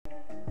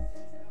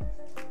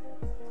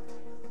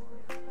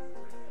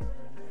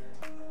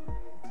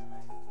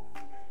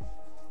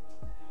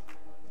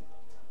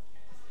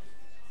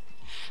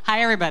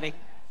Hi, everybody.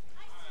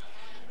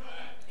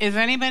 Is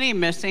anybody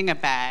missing a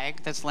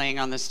bag that's laying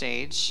on the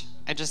stage?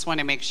 I just want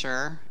to make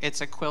sure.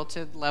 It's a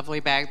quilted, lovely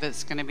bag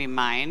that's going to be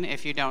mine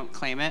if you don't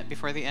claim it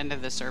before the end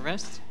of the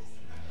service.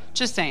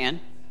 Just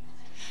saying.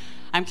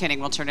 I'm kidding.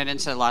 We'll turn it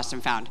into Lost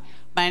and Found.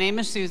 My name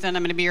is Susan.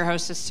 I'm going to be your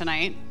hostess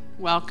tonight.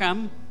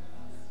 Welcome.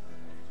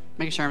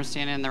 Make sure I'm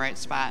standing in the right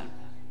spot.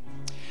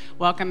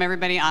 Welcome,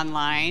 everybody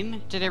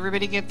online. Did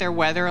everybody get their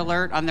weather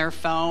alert on their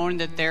phone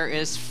that there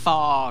is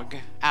fog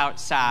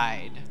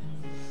outside?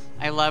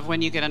 I love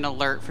when you get an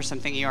alert for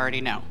something you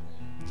already know.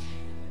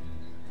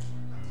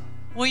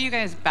 Will you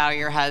guys bow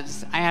your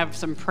heads? I have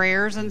some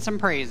prayers and some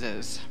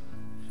praises.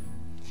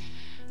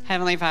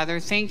 Heavenly Father,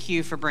 thank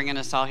you for bringing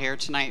us all here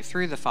tonight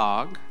through the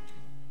fog.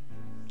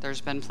 There's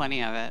been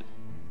plenty of it,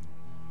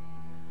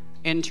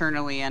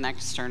 internally and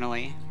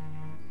externally.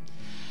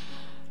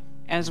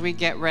 As we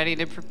get ready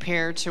to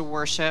prepare to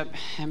worship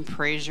and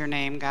praise your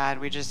name, God,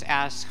 we just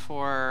ask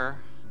for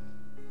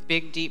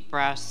big, deep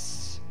breaths.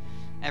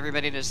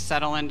 Everybody to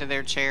settle into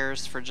their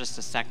chairs for just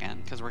a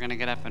second, because we're going to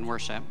get up and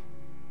worship.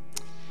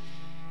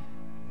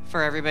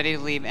 For everybody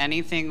to leave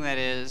anything that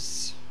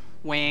is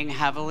weighing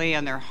heavily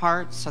on their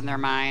hearts, on their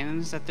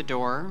minds at the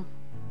door,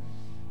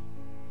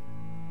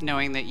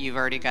 knowing that you've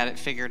already got it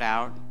figured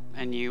out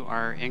and you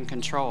are in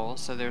control,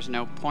 so there's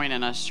no point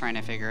in us trying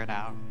to figure it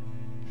out.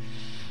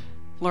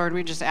 Lord,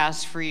 we just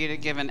ask for you to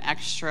give an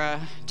extra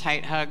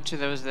tight hug to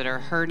those that are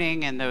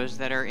hurting and those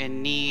that are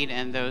in need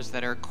and those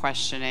that are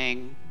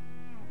questioning.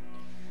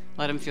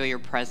 Let them feel your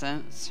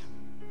presence.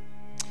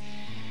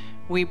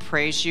 We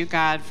praise you,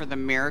 God, for the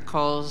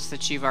miracles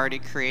that you've already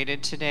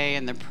created today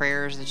and the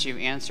prayers that you've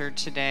answered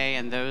today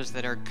and those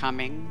that are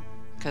coming,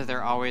 because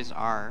there always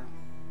are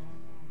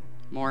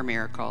more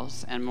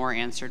miracles and more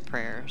answered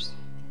prayers.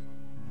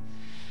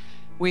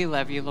 We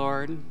love you,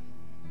 Lord.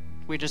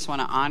 We just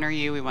want to honor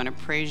you. We want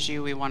to praise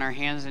you. We want our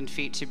hands and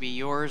feet to be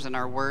yours and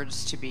our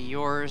words to be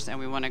yours, and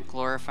we want to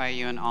glorify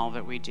you in all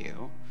that we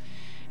do.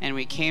 And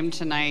we came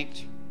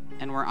tonight,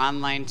 and we're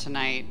online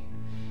tonight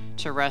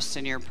to rest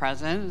in your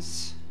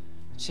presence,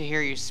 to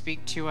hear you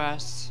speak to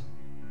us,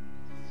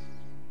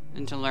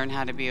 and to learn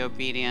how to be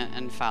obedient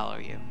and follow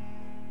you.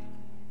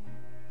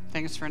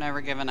 Thanks for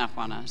never giving up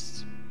on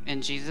us.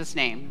 In Jesus'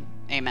 name,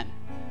 amen.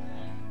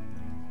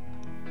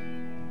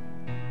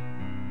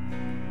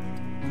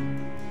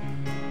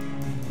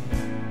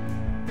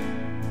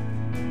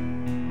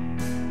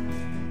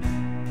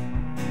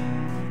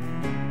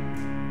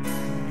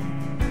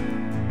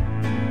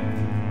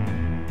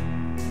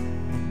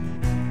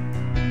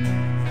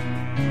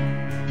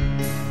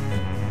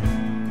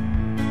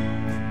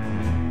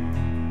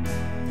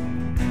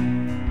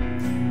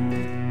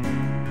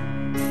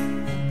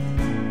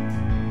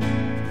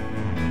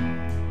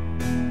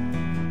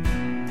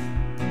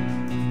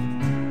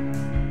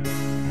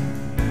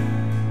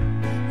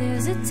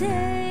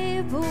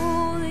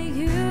 Table that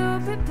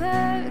you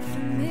prepared for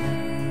me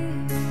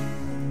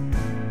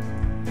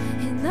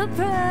in the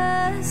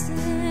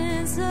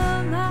presence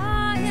of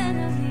my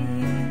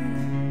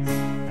enemies.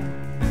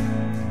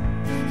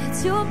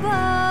 It's your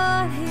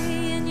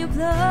body and your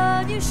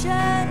blood you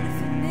shed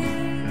for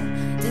me.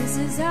 This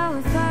is how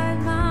I fight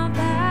my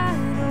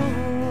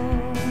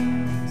battles.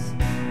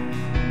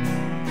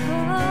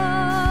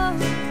 Oh,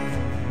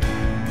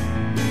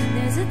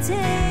 there's a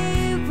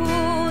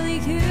table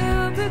that you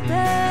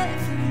prepared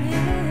for me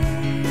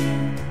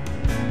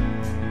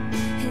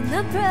in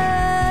the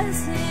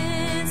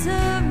presence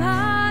of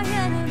my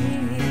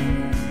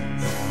enemies.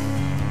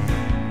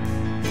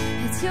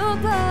 It's your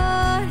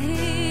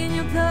body and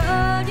your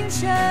blood you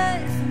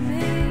shed for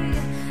me.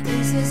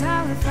 This is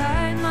how I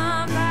fight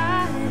my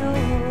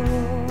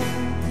battles.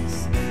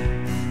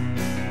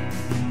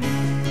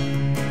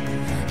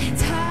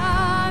 And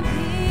I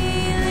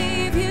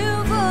believe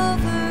you've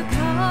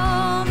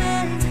overcome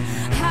it.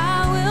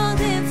 I will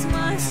lift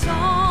my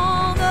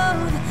song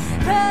of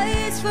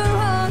praise for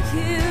what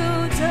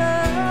you've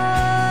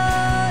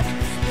done.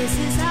 This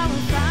is how I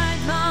fight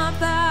my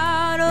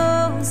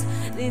battles.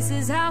 This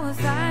is how I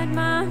fight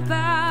my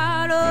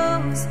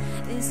battles.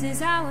 This is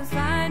how I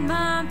fight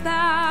my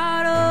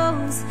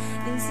battles.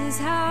 This is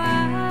how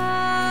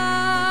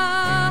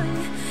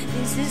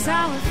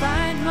I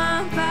fight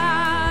my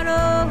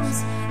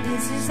battles.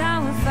 This is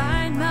how I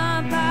fight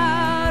my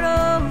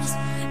battles.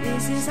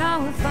 This is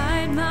how I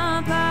fight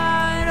my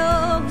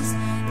battles.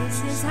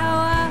 This is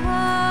how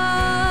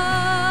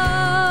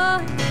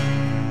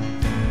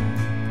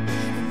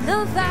in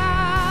the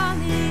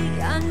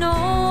valley I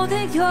know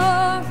that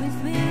you're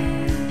with me,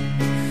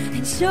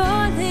 and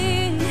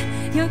surely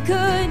your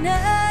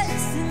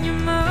goodness and your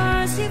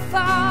mercy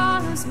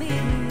follows me.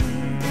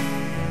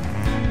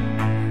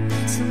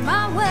 So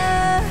my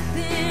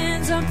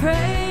weapons are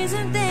praise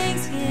and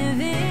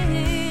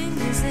thanksgiving.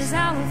 This is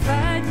how I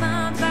fight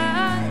my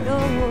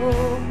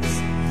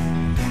battles.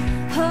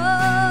 Oh,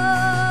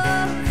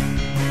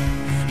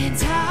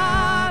 and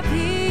I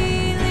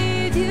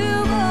believe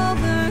you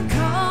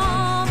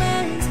overcome,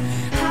 and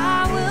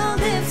I will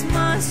lift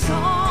my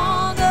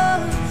song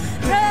of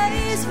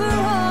praise for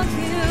all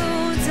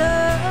you've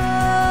done.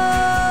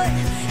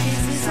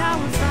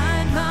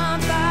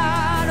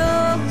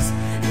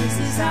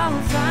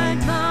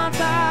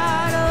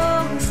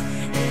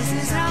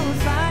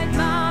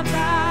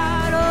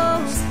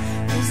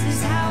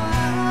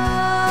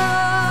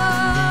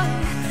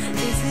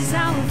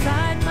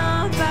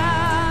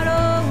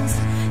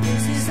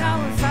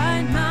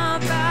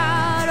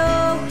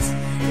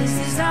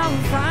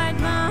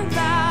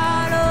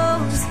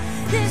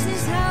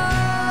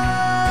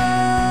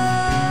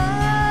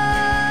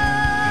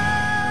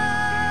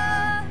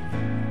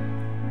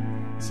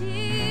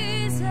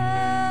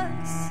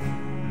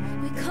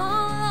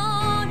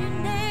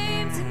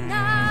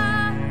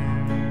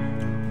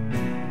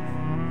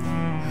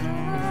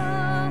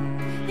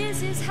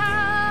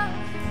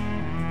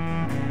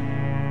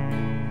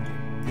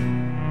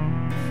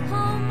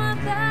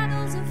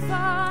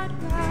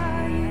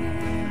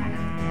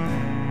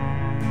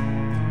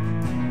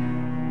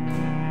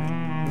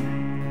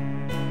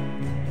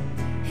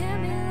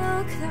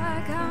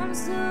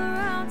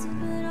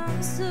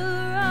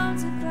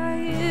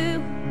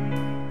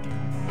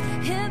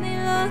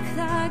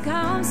 like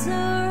I'm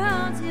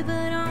surrounded,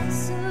 but I'm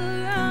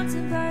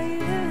surrounded by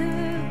you.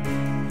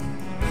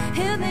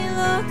 It may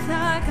look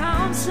like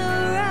I'm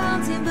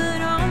surrounded,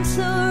 but I'm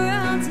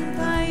surrounded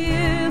by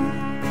you.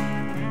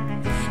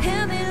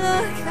 It may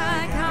look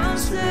like I'm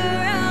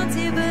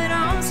surrounded, but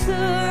I'm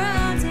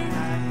surrounded.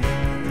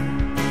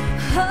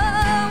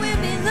 Oh, it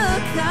may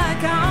look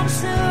like I'm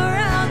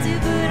surrounded,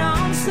 but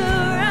I'm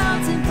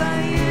surrounded by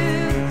you.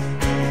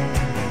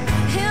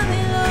 It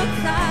may look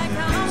like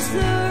I'm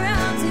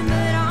surrounded,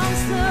 but I'm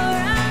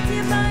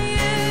surrounded by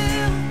you.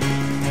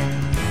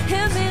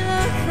 It may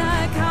look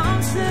like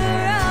I'm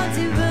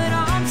surrounded, but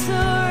I'm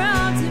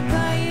surrounded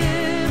by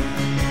you.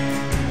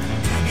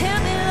 It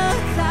may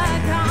look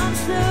like I'm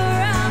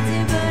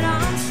surrounded, but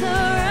I'm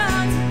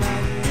surrounded.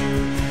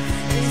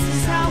 This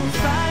is how I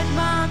fight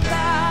my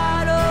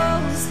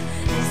battles.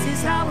 This is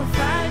how I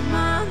fight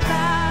my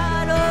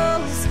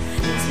battles.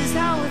 This is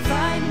how I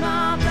fight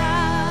my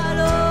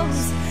battles.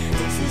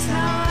 This is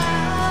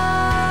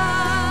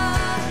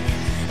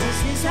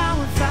how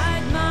I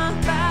fight my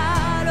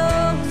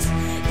battles.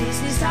 This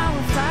is how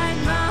I fight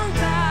my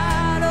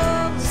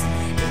battles.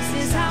 This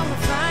is how I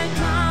fight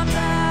my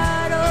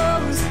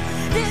battles.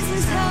 This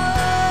is how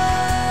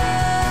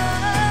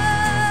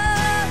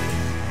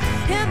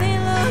it may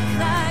look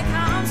like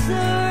I'm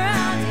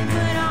surrounded,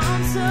 but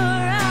I'm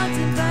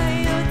surrounded by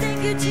you.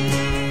 Thank you,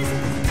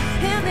 Jesus.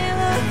 It may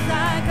look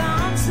like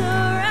I'm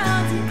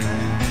surrounded.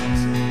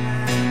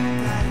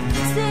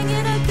 Sing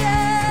it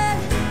again.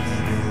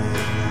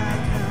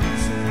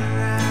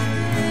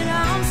 But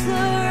I'm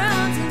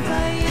surrounded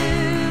by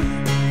you.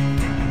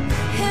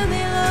 It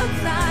may look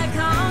like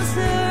I'm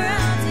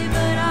surrounded,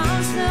 but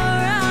I'm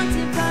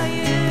surrounded by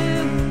you.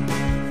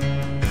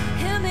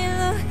 It may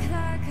look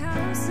like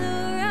I'm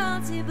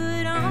surrounded,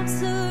 but I'm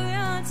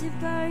surrounded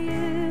by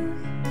you.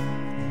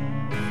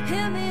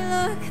 It may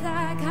look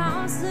like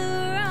I'm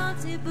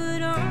surrounded,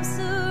 but I'm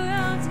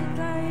surrounded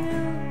by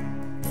you.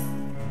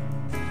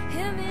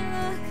 It may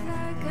look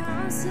like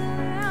I'm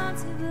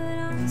surrounded, but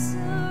I'm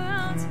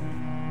surrounded.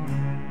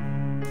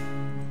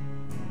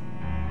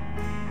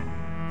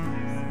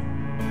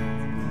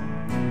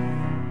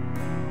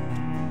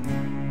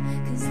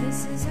 'Cause this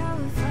is how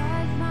I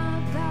fight my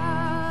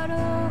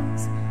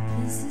battles.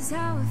 This is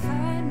how I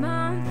fight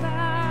my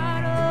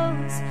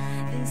battles.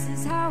 This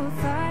is how I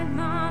fight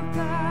my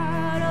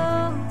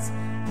battles.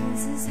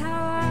 This is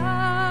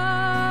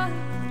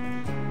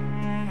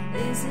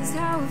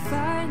how I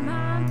fight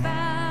my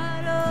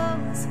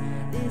battles.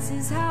 This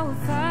is how I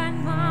fight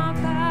my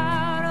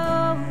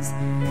battles.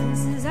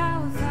 This is how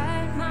I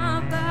fight my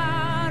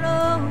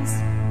battles.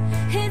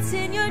 It's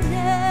in your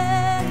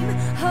name.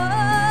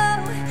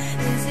 Oh,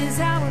 this is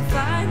how I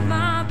fight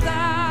my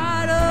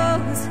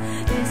battles.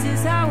 This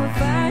is how I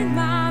fight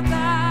my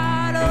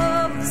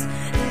battles.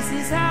 This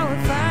is how I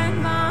fight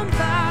my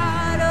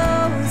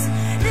battles.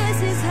 This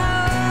is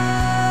how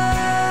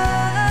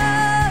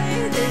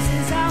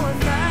I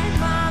fight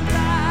my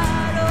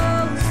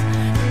battles.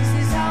 This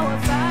is how I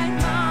fight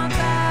my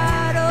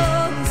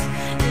battles.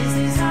 This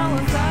is how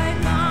I fight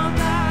my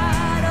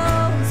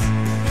battles.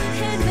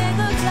 It may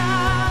look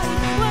like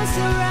we're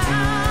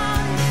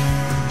surrounded.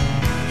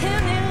 It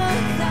may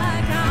look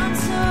like I'm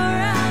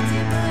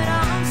surrounded, but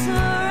I'm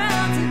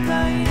surrounded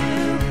by you.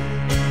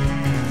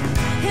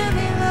 It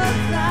may look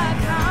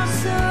like I'm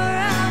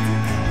surrounded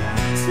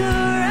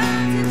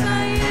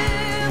by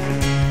you.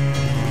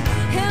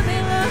 It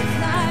may look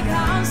like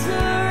I'm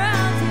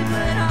surrounded,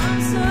 but I'm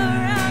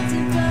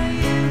surrounded by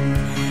you.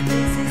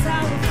 This is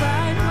how I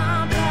fight my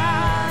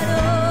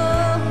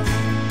battles.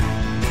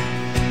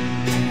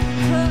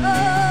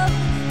 Oh,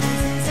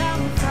 this is how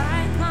I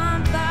fight my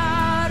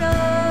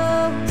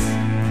battles.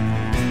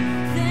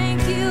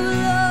 Thank you,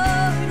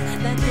 Lord,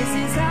 that this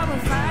is how I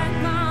fight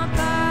my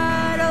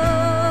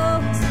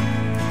battles.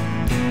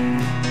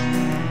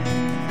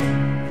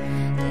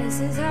 This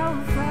is how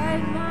I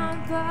fight my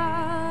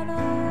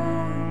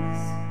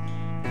battles.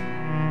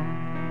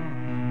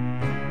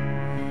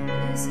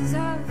 This is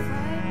how I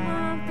fight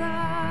my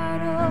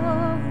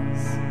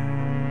battles.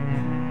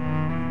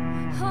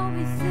 Oh,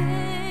 we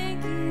thank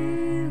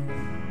you.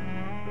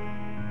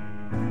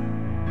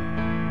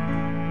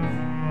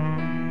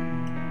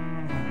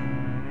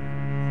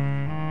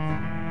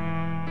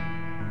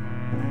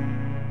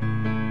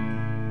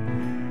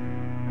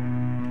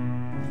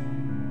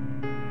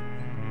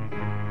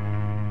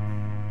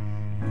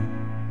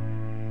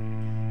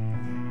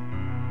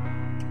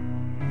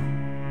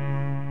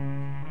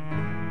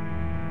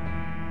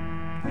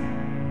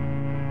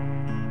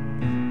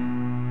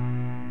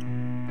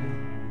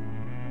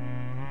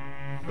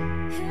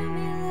 It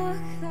may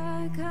look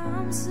like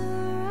I'm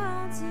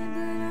surrounded,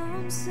 but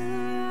I'm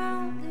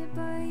surrounded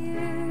by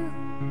you.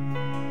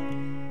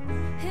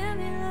 It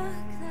may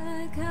look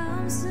like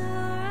I'm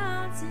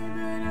surrounded,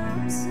 but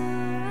I'm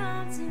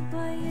surrounded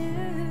by you.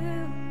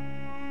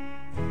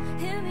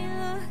 It may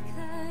look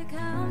like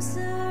I'm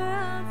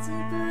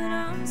surrounded, but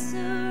I'm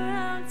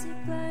surrounded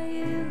by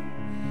you.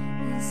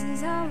 This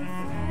is how I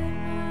fight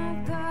my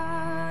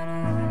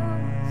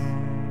battles.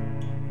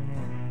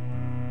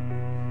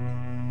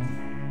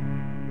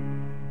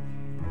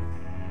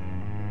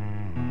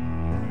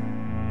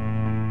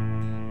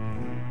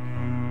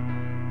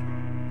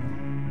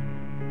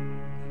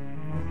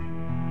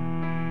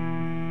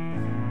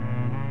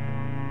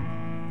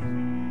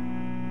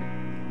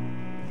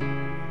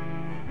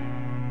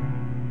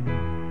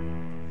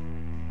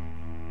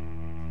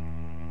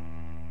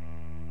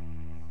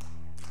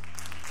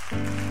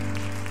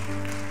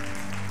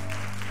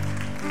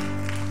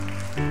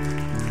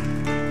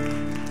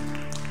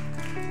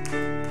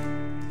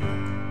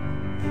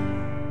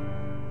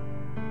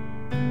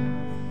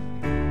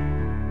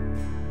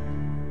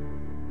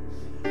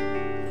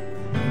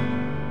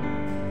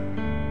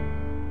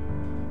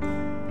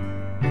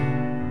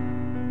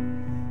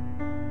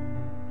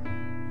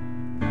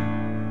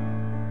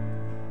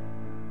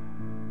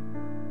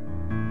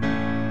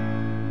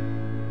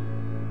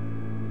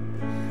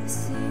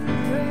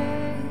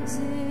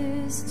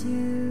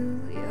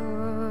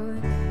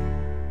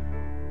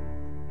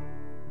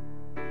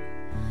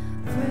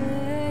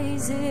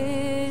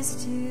 Praises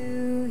to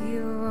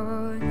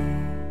your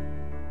name,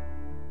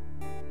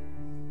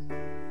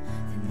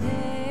 the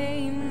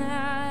name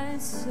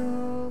that's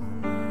so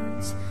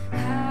much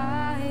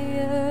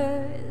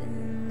higher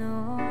than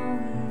all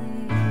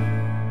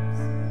names.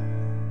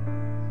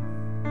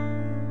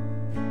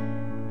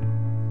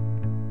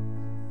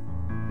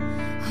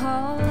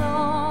 All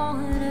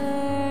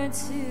honor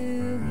to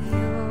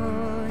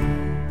your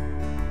name,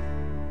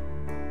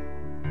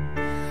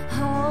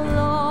 all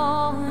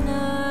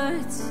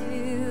honor to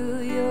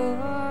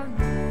your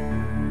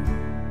name,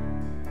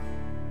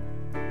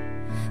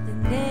 the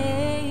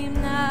name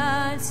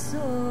that's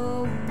so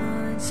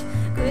much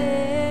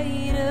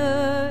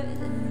greater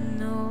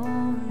than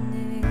all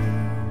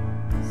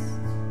names.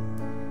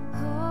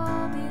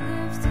 Oh, be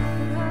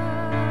lifted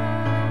up,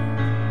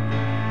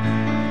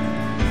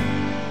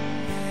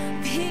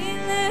 be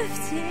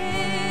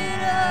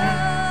lifted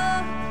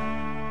up,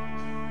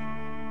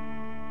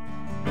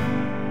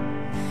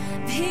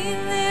 be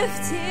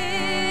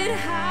lifted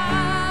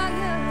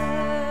higher,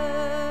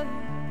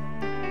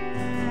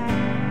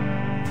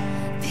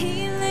 be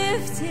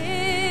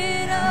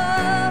lifted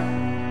up,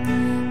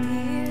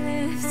 be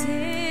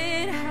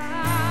lifted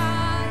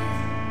high.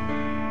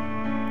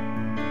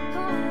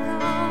 Oh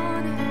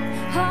Lord,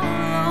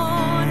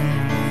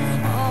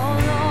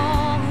 all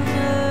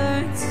honor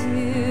to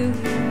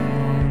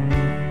your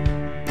name.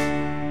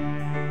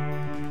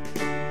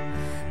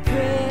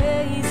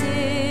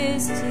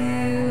 Praises to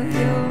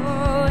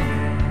your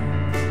name,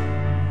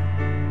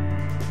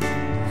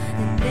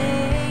 the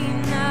name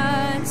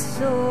that's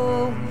so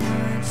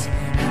much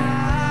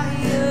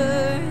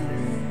higher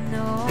than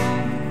all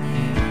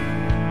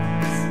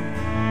names.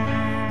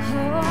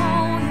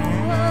 Oh,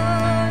 you're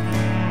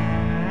worthy.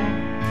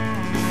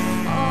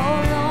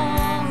 All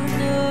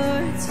honor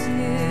to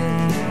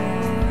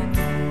your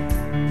name,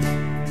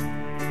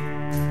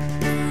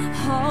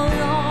 all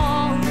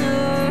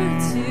honor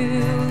to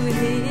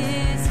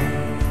his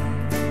name,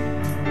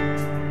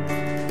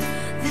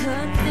 the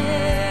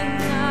name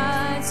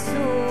that's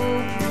so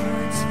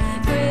much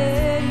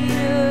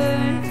greater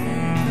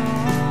than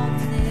all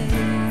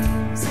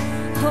names.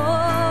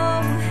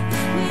 Oh,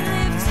 we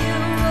lift you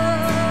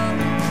up.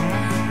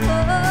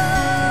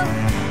 Oh,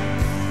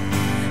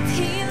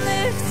 be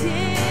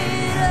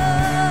lifted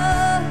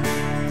up,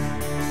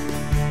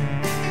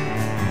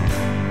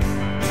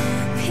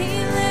 be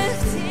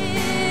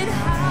lifted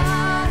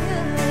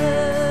higher,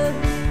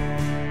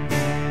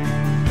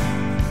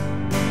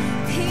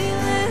 be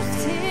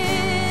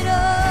lifted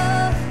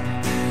up,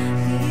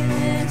 be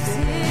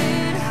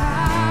lifted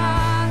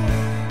high.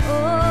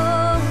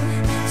 Oh,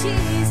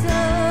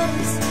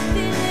 Jesus,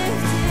 be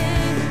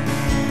lifted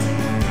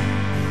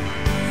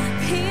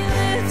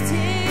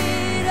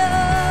up,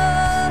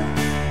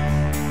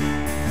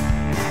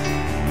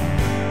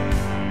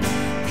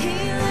 be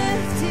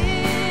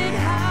lifted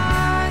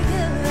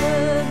higher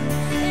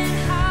and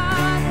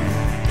higher,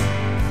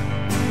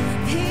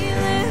 be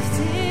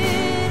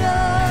lifted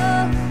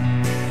up,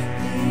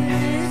 be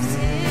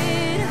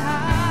lifted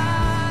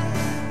high.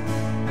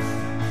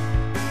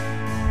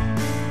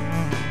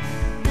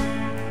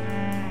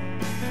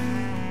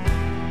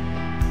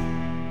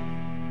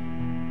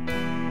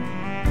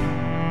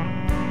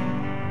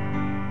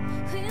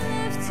 We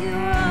lift you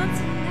up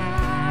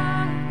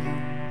tonight.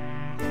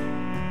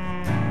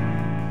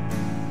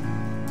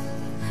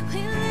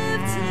 We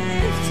live to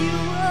lift you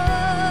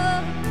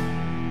up.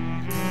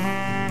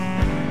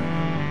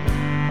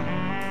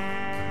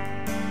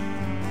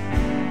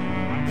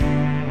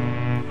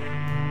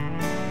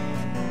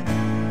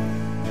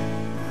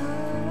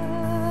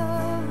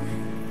 Oh,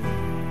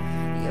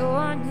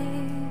 your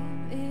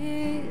name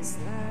is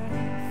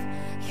life.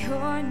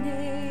 Your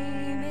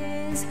name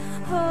is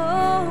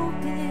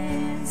hope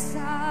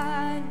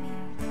inside me.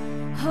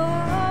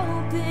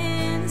 Hope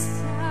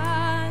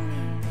inside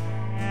me.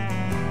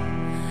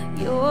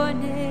 Your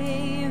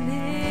name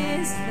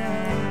is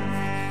love.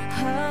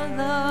 A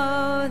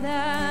love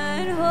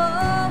that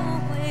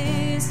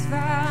always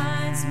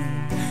finds me.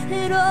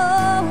 It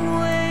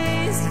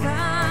always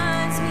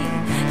finds me.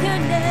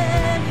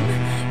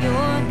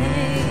 Your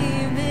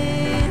name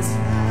is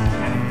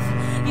life.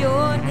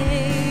 Your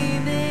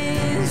name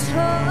is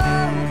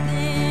hope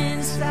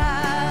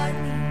inside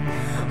me.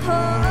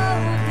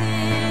 Hope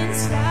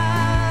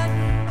inside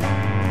me.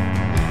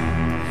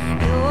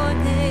 Your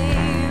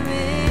name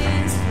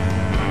is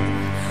love.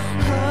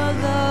 A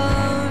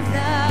love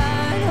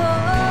that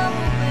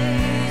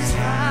always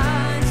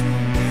finds me.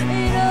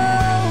 It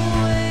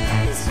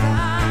always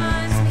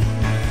finds me.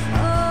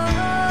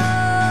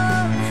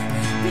 Oh,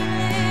 be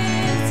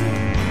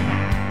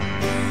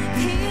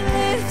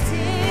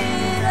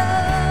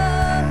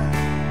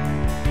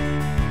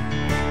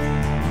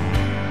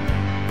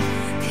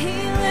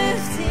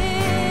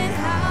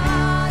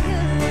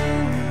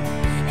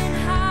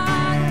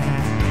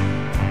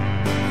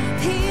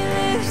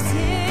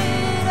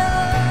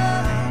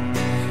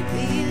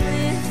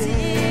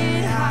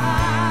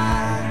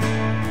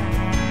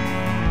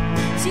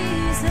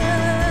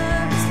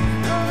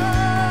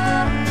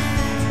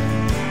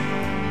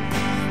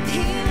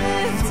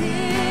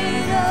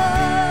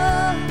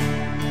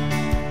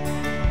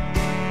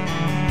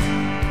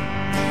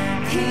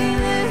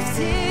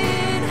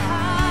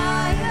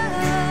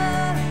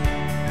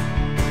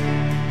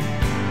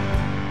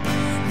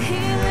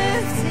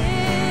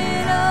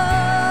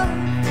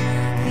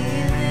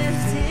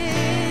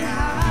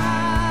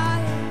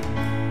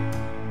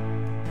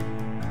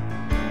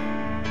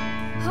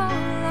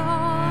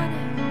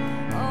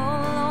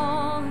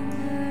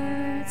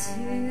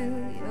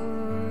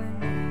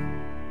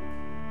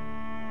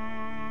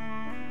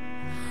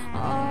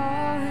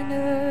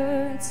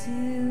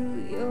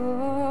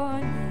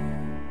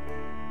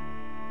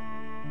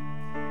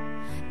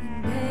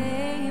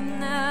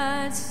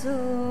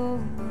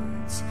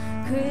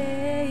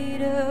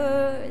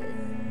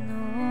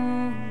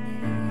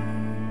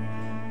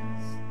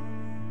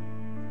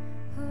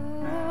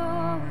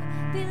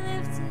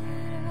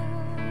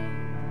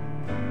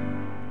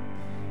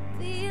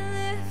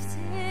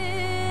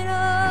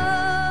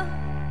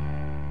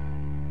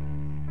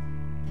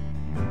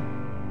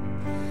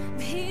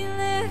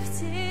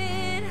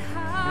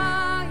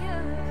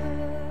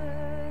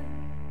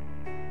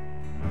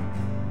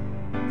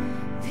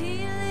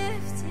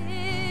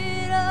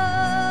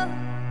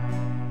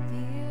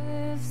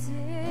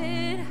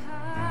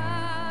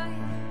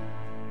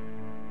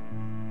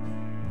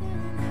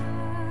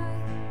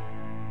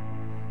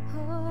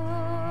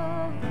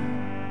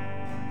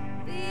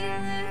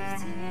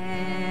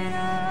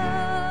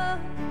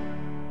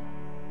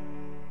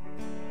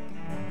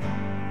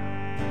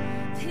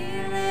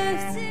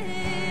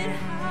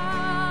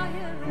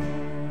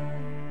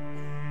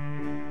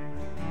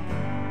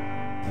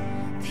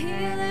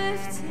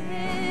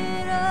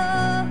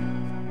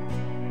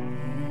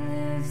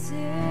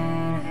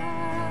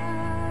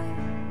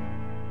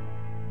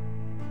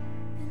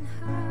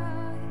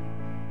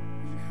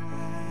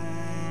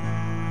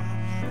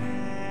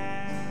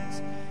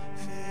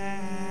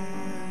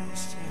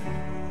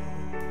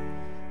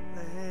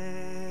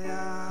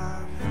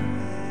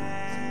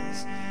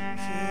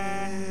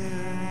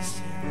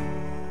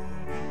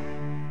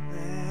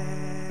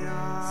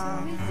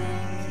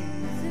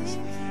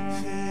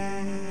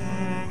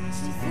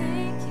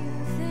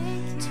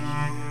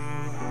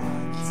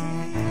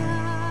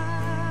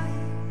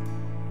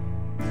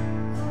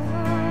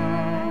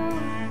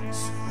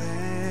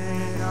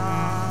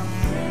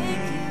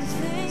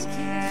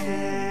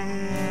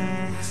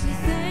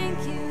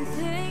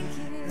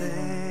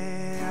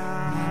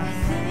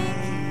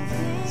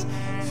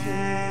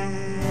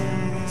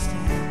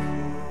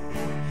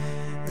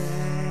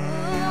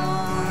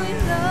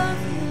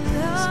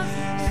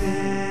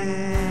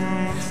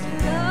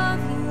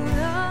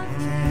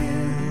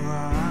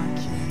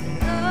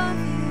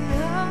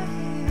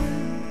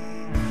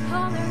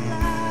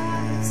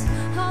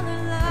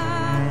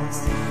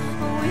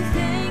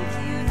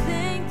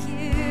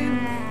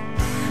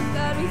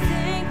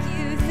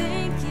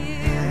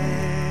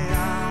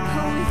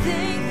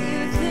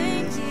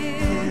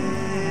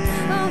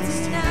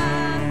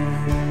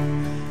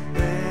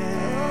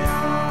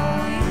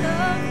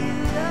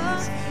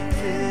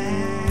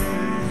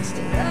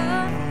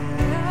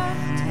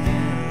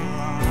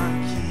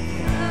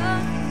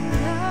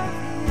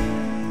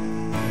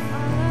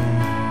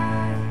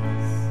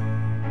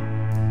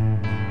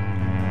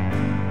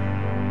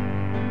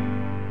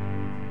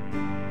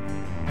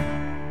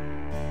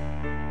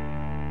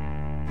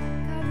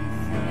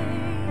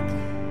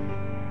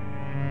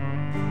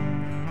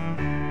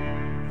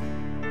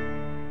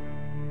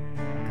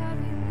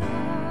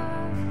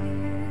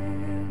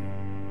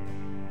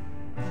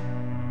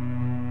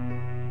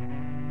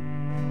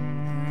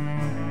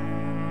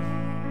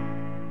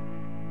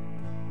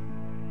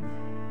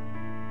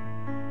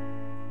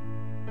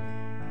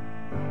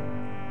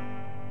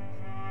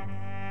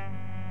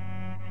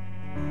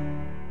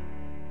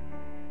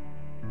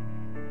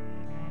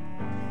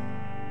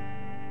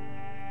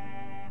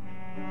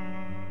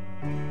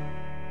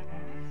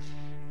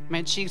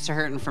My cheeks are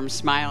hurting from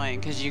smiling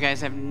because you guys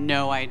have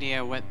no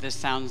idea what this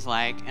sounds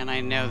like, and I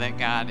know that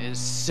God is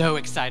so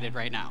excited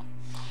right now.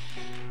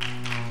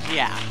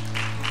 Yeah.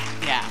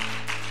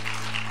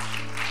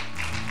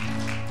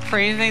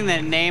 Praising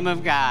the name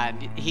of God.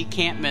 He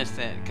can't miss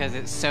it because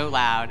it's so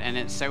loud and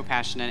it's so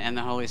passionate and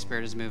the Holy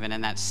Spirit is moving,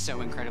 and that's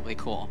so incredibly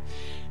cool.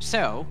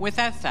 So, with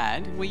that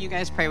said, will you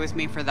guys pray with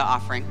me for the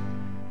offering?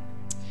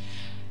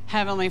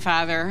 Heavenly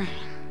Father,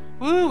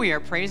 we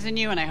are praising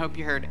you, and I hope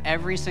you heard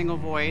every single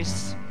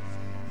voice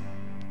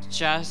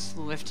just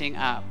lifting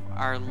up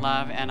our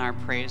love and our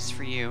praise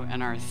for you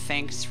and our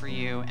thanks for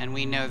you. And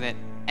we know that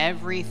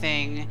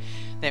everything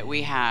that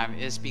we have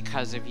is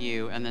because of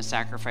you and the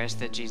sacrifice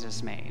that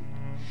Jesus made.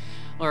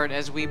 Lord,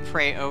 as we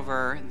pray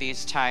over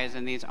these tithes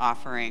and these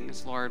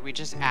offerings, Lord, we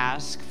just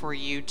ask for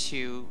you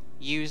to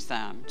use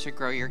them to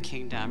grow your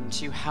kingdom,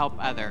 to help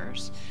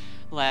others.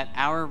 Let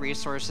our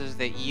resources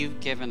that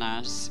you've given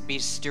us be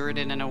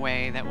stewarded in a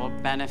way that will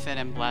benefit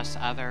and bless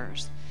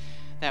others,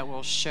 that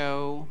will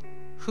show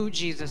who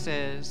Jesus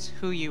is,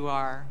 who you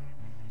are,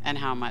 and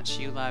how much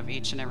you love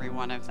each and every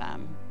one of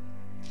them.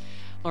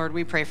 Lord,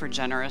 we pray for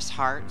generous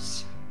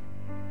hearts.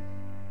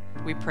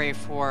 We pray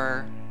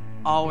for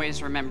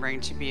always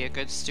remembering to be a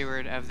good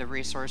steward of the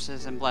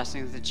resources and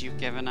blessings that you've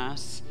given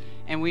us.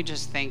 And we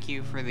just thank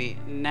you for the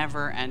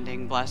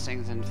never-ending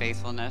blessings and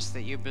faithfulness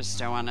that you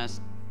bestow on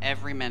us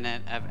every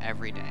minute of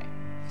every day.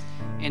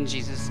 In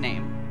Jesus'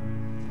 name,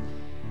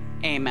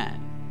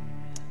 amen.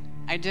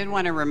 I did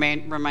want to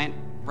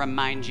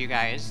remind you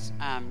guys,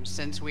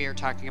 since we are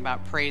talking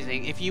about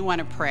praising, if you want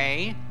to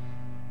pray,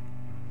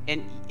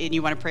 and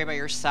you want to pray by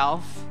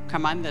yourself,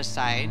 come on this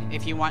side.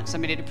 If you want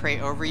somebody to pray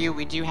over you,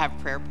 we do have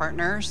prayer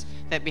partners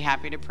that'd be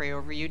happy to pray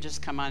over you.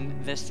 Just come on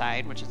this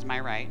side, which is my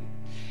right.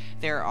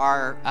 There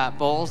are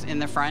bowls in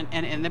the front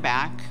and in the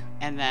back,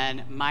 and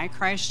then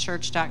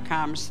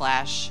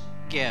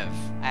mychristchurch.com/give.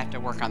 I have to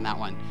work on that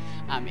one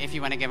if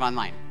you want to give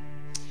online.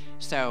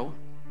 So,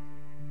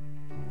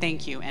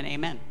 thank you and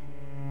amen.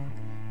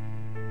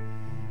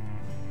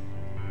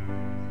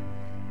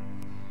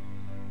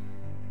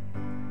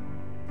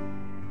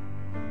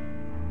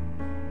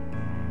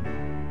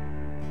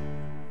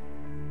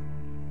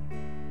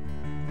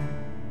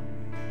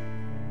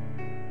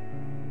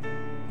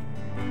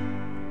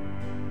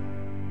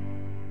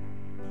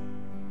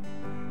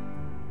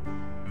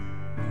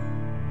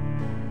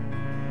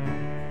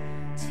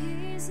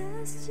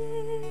 Jesus,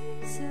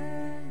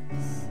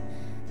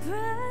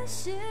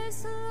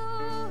 precious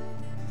Lord,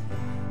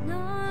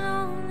 not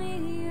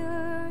only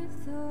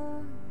earth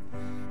or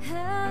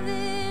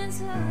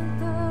heavens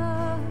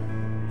above,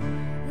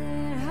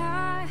 that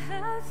I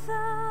have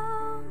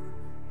found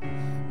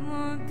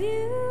more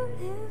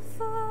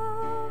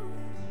beautiful.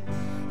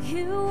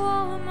 You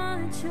are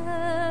my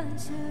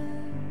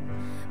treasure,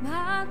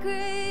 my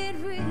great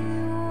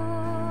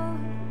reward.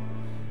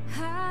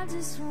 I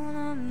just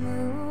wanna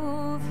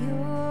move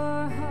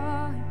your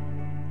heart.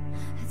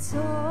 That's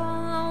all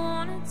I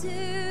wanna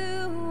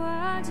do.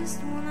 I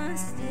just wanna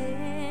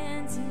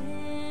stand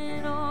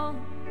in awe and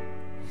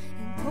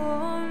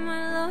pour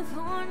my love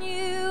on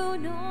you,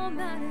 no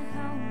matter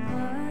how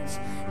much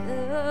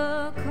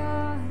the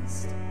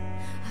cost.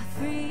 I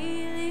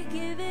freely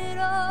give it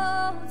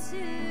all to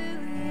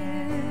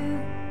you,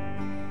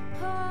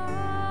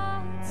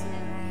 all to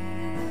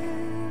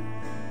you.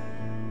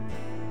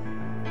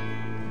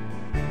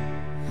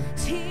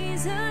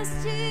 Jesus,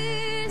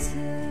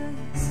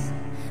 Jesus,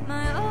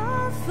 my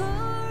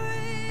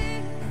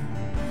offering,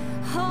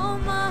 all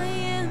my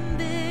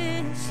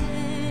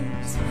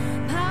ambitions,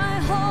 my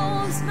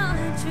hopes, my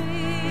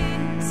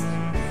dreams,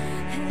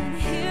 and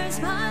here's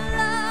my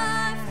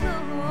life,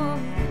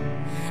 Lord,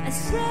 a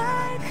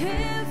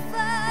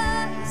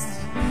sacrifice,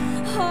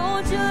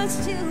 oh,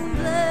 just to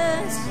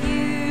bless you.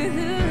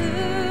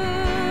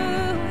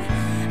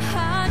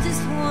 I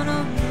just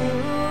wanna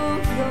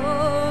move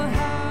your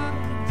heart.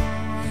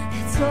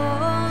 That's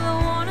all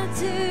I wanna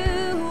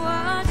do.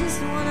 I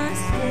just wanna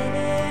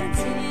stand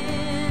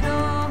in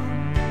awe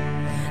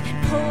and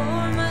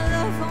pour my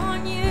love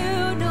on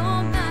you,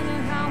 no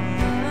matter how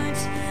much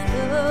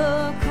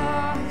the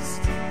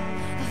cost. I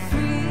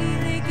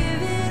freely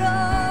give it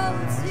all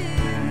to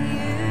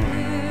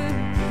you,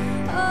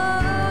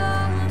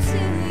 all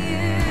to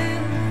you.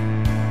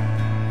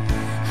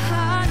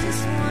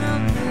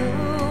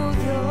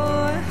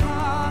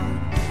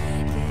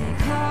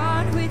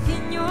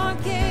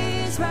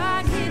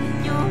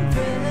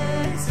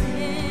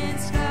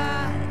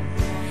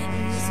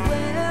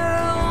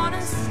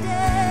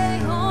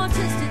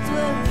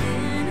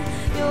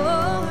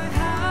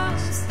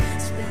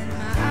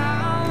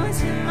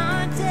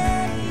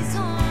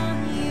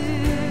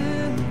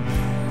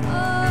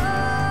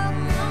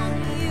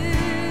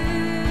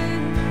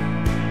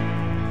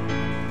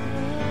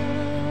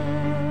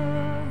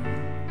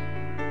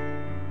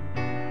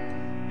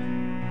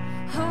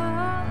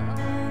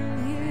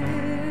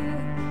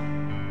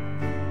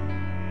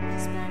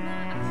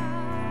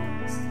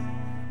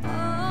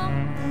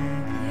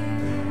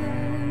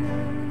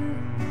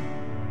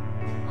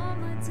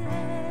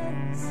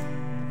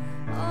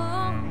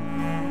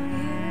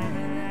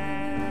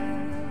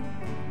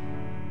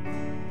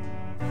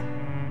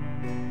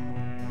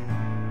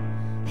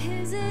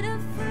 Is it a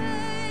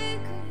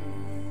fragrance?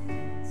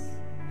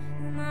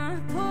 And I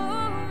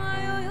pour my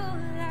oil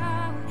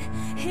out.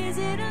 Is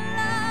it a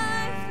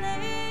life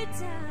laid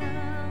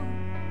down?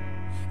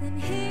 Then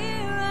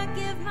here I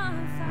give my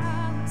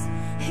vows.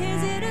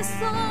 Is it a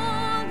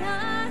song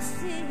I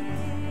sing?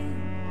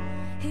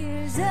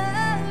 Here's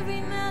every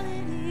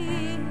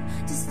melody.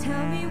 Just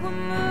tell me what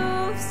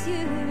moves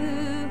you.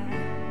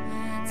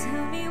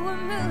 Tell me what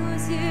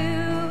moves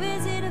you.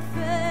 Is it a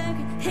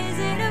fragrance? Is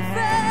it a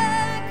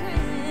fragrance?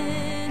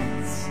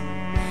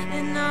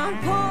 And I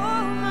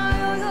pour my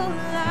oil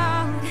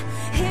out.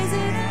 Is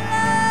it a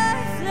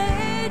life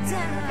laid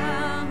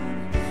down?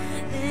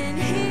 Then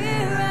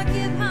here I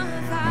give my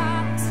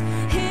vows.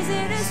 Is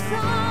it a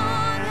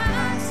song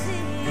I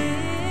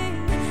sing?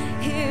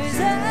 Here's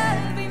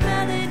every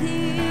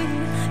melody.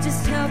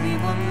 Just tell me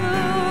what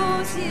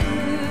moves you.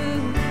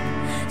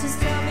 Just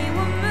tell me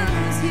what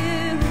moves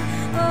you.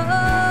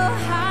 Oh,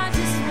 I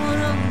just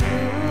wanna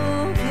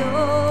move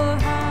your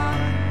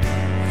heart.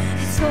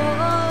 It's all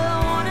I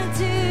wanna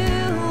do.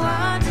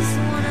 I just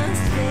wanna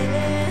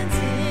stand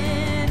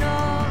in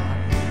awe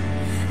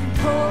and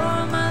pour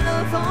my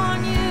love on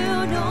you,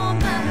 no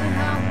matter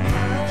how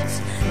much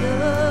the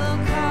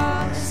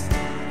cost.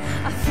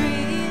 I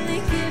freely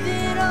give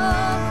it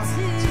all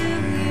to you.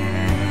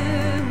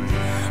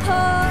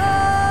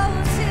 Oh,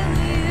 to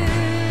you.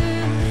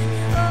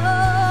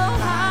 Oh,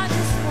 I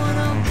just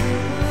wanna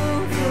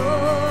move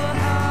your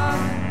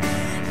heart.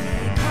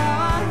 Make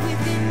heart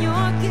within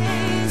your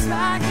gaze,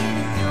 right in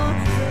your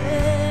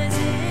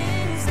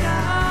presence,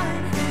 God.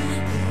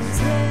 Is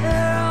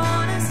there I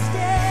wanna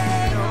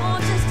stay, or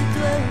just to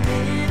dwell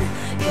in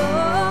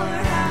your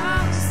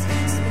house?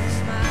 Spend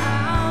my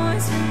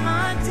hours and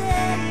my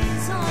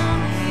days on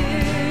you.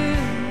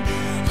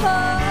 Oh,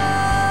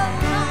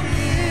 on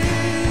you.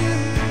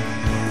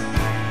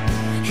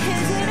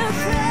 Is it a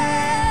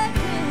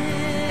fragrance?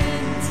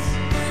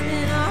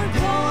 And I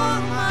pour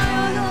my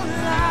oil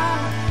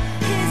out.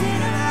 Is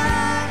it a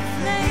life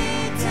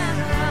laid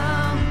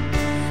down?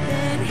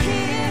 Then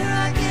here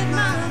I give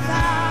my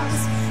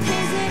vows.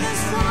 Is it a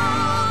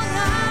song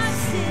I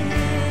sing?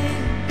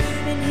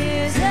 And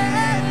here's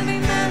every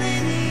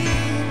melody.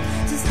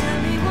 Just tell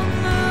me what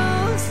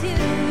moves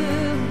you.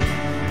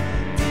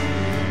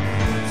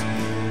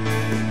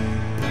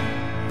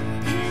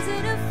 Is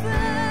it a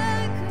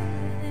fragrance?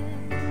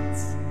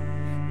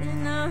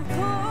 Then I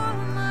pour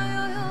my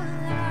oil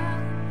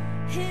out.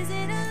 Is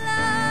it a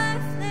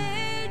life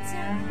laid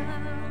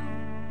down?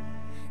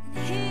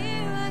 And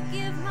here I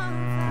give my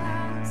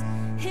vows.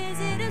 Is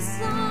it a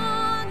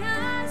song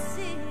I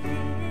sing?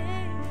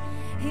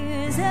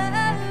 Here's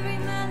every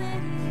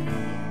melody.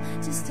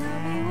 Just tell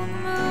me what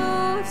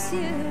moves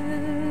you.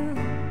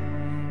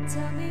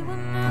 Tell me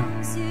what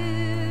moves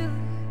you.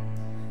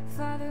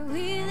 Father,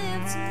 we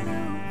live to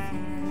move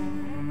you.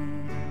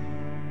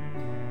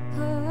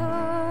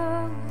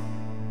 Oh,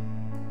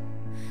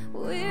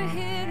 we're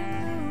here to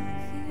move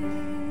you.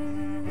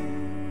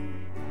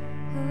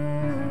 Oh,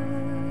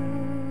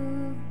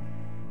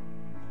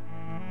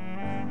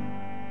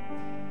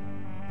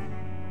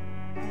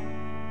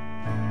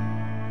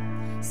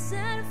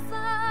 set a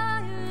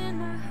fire in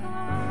my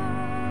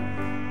heart.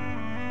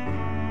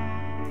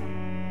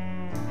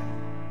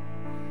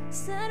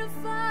 Set a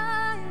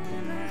fire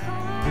in my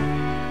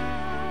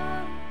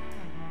heart.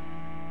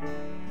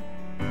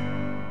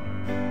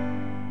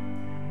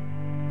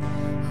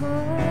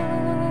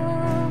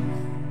 Oh,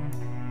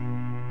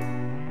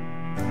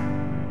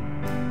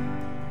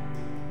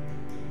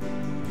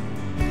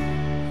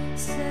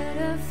 set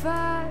a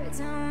fire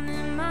down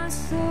in my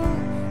soul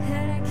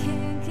that I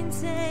can't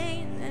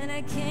contain, that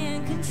I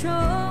can't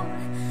control.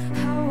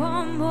 I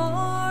want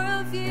more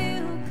of you,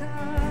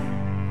 God.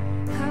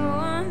 I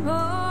want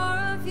more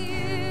of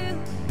you.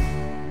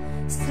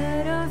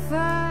 Set a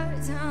fire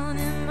down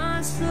in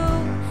my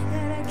soul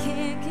that I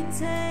can't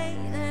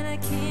contain, that I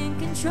can't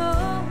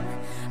control.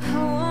 I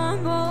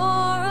want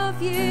more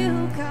of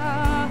you,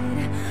 God.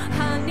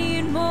 I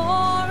need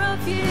more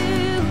of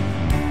you.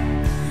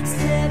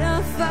 Set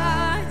a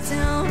fire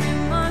down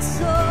in my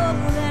soul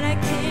that I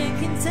can't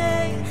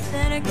contain,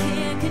 that I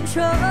can't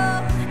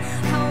control.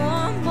 I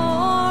want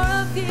more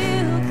of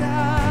you,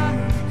 God.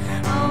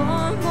 I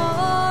want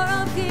more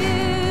of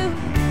you.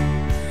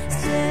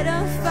 Set a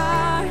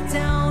fire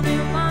down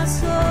in my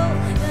soul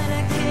that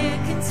I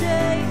can't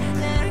contain,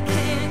 that I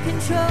can't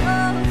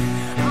control.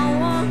 I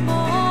want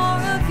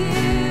more of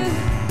you.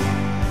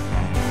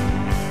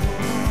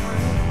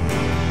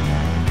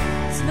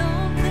 There's no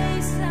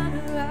place I'd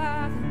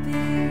rather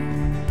be.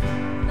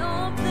 No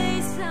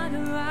place I'd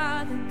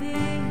rather be.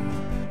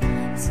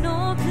 There's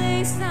no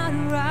place I'd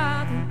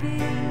rather be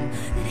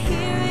than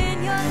here in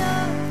your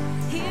love,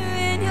 here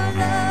in your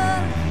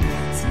love.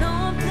 There's no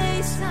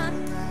place I'd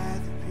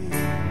rather be.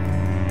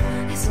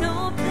 There's no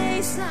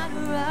place I'd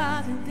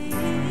rather be.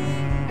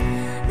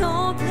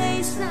 No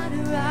place I'd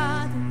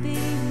rather be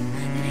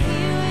than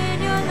here in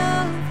your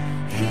love,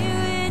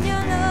 here in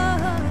your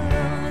love.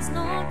 There's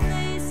no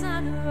place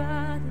I'd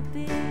rather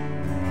be.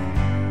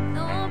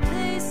 No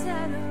place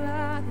I'd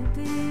rather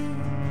be.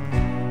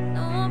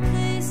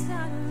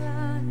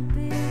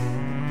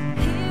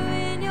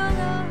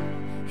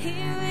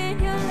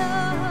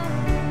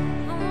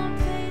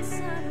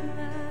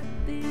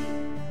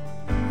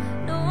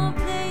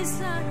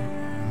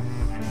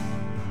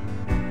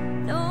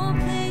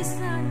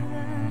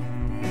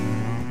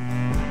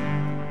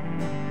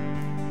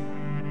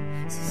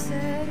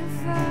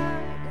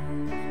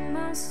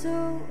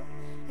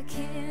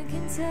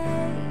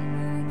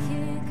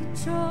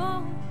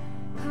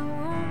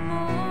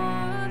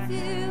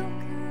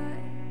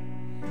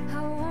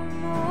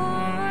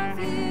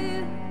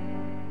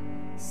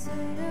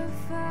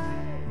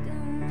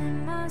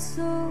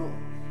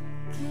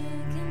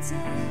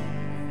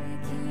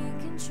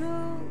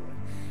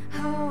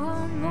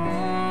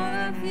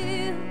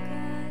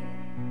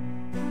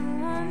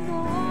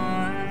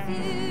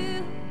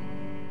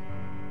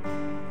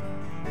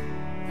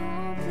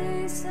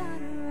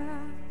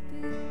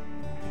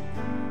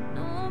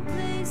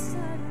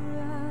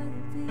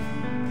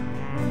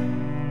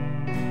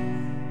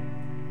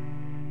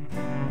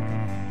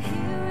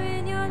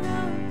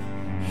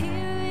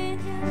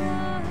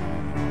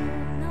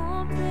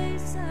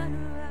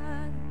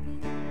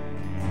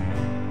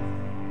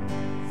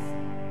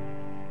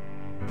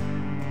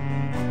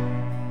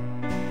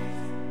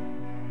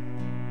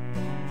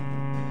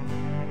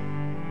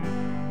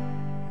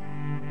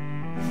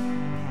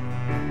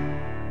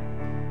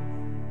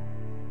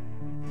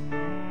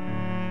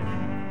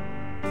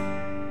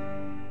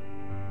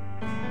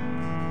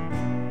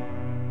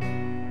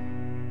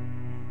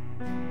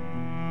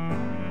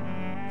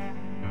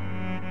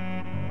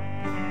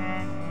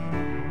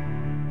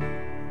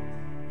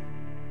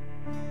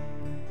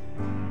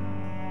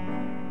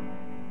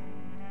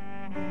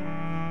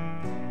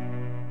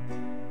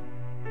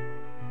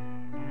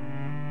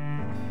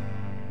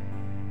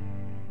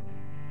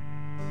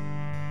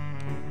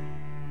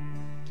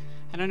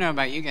 I don't know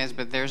about you guys,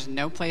 but there's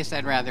no place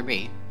I'd rather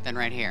be than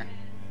right here.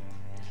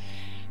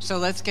 So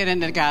let's get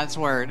into God's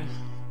word.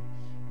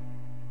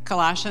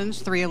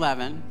 Colossians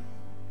 3:11.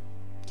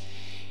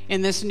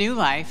 In this new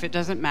life, it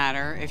doesn't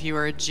matter if you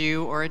are a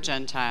Jew or a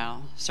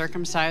Gentile,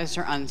 circumcised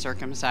or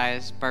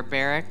uncircumcised,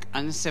 barbaric,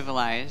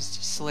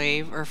 uncivilized,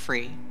 slave or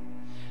free.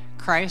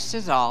 Christ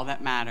is all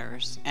that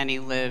matters, and he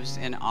lives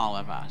in all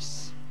of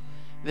us.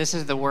 This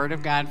is the word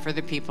of God for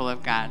the people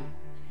of God.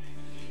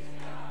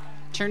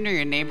 Turn to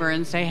your neighbor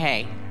and say,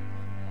 hey.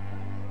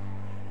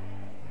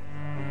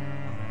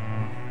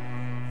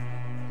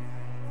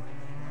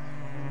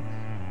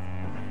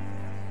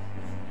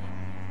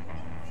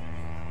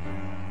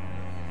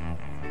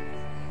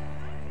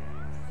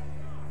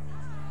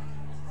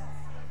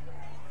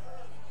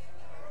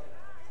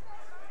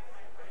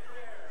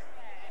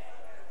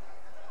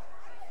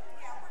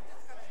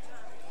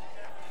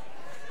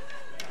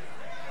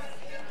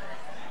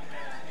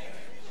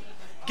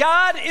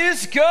 God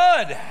is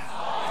good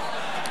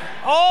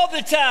all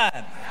the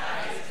time.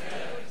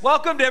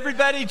 Welcome to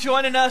everybody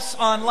joining us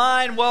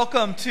online.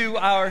 Welcome to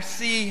our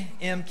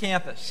CM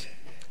campus.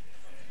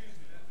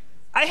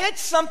 I had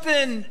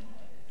something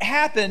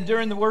happen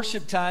during the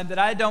worship time that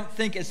I don't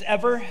think has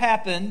ever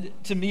happened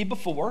to me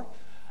before.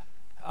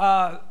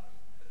 But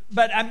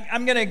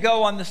I'm going to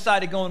go on the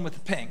side of going with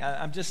the ping.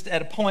 I'm just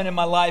at a point in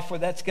my life where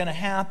that's going to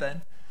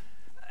happen.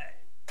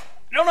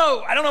 I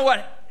don't know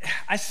what.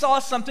 I saw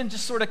something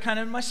just sort of kind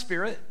of in my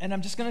spirit, and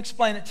I'm just going to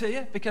explain it to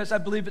you because I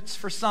believe it's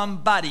for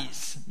some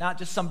buddies, not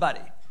just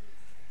somebody.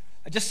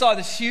 I just saw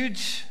this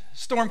huge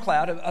storm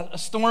cloud, a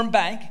storm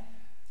bank,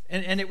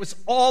 and it was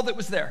all that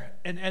was there.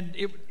 And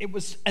it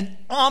was an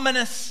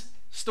ominous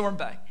storm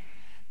bank.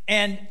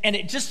 And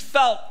it just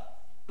felt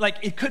like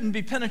it couldn't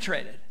be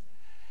penetrated.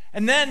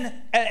 And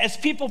then as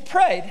people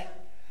prayed,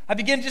 I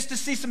began just to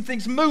see some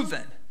things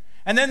moving.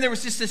 And then there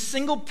was just a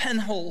single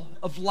pinhole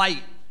of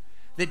light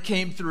that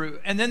came through.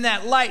 And then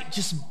that light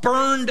just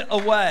burned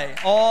away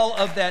all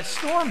of that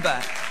storm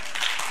bank.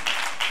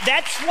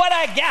 That's what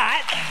I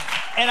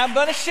got, and I'm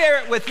going to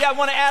share it with you. I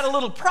want to add a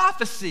little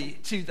prophecy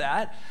to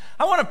that.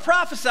 I want to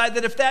prophesy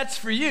that if that's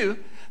for you,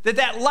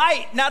 that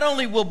light not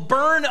only will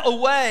burn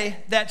away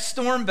that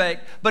storm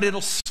bank, but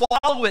it'll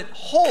swallow it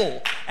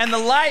whole, and the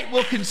light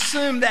will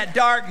consume that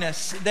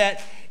darkness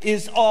that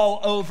is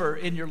all over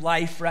in your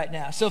life right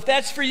now. So if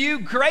that's for you,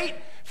 great.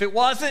 If it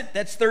wasn't,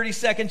 that's 30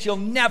 seconds you'll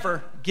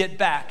never get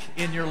back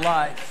in your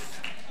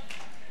life.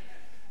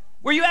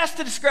 Were you asked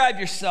to describe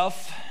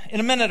yourself in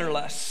a minute or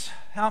less,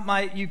 how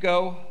might you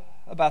go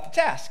about the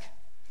task?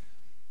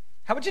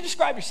 How would you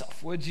describe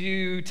yourself? Would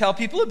you tell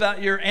people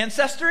about your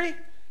ancestry,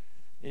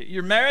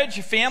 your marriage,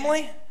 your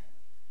family?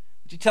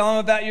 Would you tell them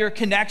about your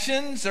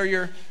connections or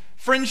your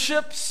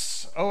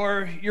friendships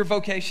or your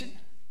vocation?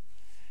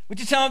 Would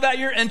you tell them about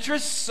your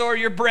interests or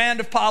your brand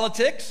of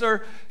politics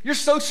or your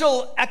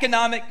social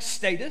economic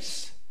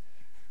status?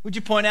 Would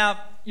you point out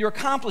your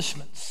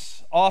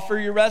accomplishments, offer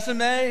your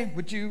resume?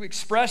 Would you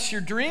express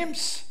your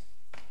dreams?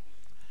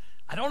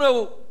 I don't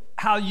know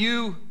how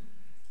you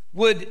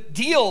would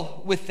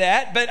deal with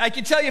that, but I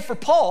can tell you for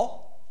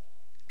Paul,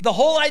 the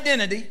whole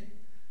identity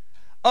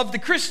of the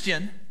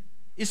Christian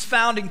is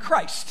found in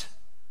Christ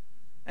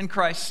and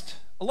Christ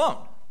alone.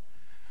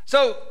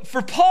 So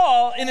for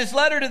Paul, in his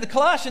letter to the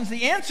Colossians,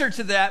 the answer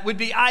to that would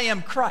be, I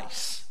am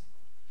Christ.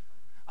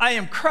 I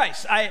am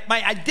Christ.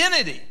 My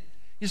identity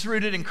is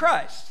rooted in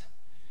Christ.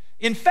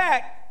 In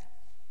fact,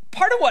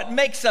 part of what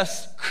makes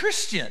us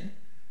Christian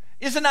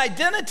is an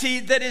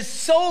identity that is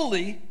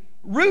solely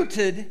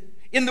rooted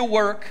in the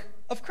work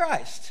of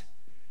Christ.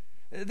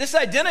 This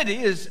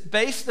identity is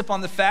based upon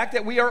the fact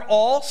that we are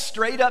all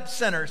straight up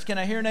sinners. Can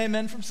I hear an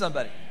amen from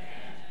somebody?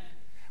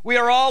 We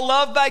are all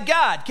loved by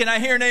God. Can I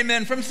hear an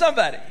amen from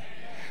somebody?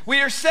 We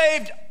are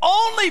saved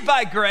only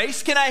by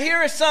grace. Can I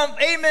hear some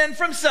amen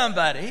from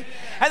somebody?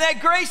 And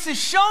that grace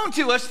is shown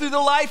to us through the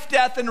life,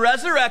 death, and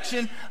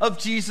resurrection of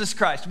Jesus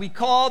Christ. We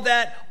call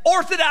that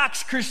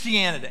Orthodox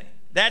Christianity.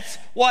 That's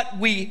what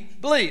we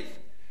believe.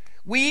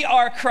 We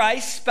are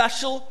Christ's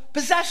special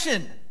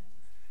possession,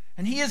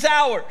 and he is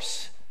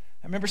ours.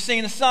 I remember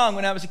singing a song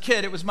when I was a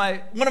kid. It was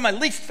one of my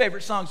least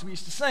favorite songs we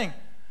used to sing.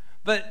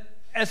 But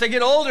as I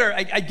get older,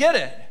 I get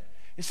it.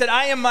 It said,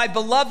 I am my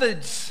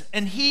beloved's,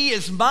 and he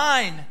is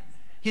mine.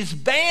 His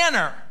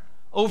banner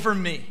over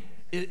me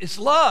is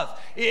love.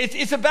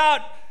 It's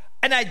about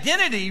an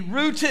identity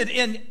rooted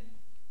in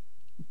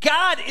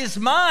God is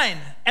mine,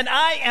 and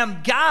I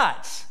am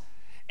God's.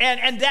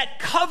 And that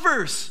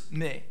covers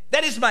me.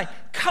 That is my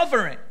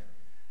covering.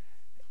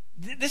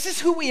 This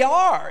is who we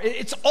are.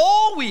 It's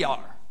all we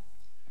are.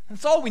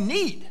 It's all we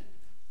need.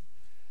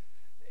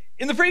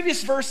 In the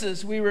previous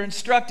verses, we were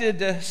instructed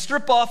to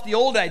strip off the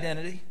old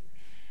identity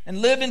and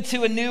live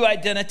into a new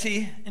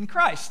identity in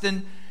Christ.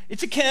 And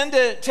it's akin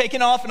to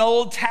taking off an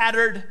old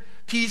tattered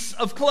piece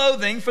of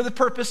clothing for the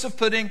purpose of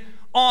putting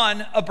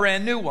on a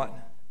brand new one.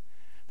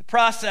 The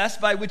process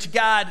by which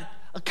God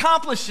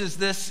accomplishes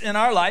this in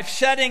our life,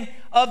 shedding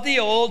of the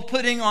old,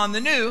 putting on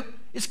the new,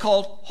 is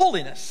called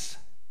holiness.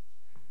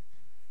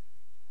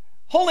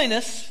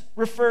 Holiness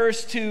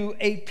refers to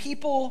a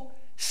people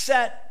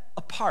set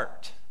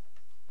apart.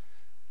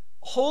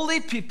 Holy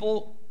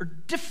people are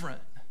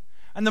different.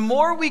 And the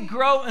more we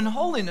grow in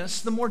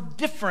holiness, the more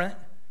different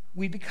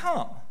we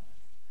become.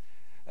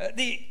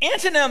 The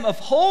antonym of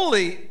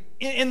holy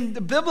in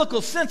the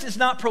biblical sense is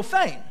not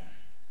profane.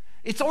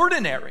 It's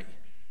ordinary.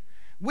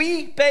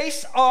 We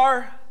base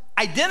our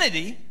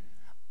identity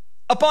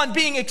upon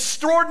being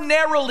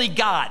extraordinarily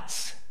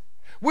God's.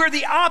 We're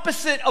the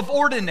opposite of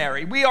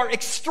ordinary. We are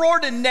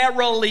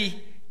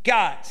extraordinarily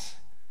God's.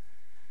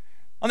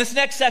 On this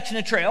next section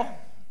of trail,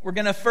 we're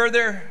going to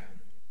further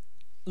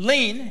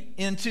lean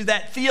into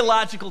that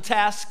theological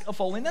task of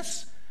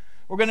holiness.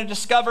 We're going to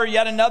discover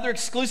yet another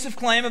exclusive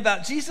claim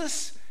about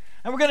Jesus,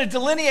 and we're going to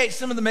delineate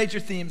some of the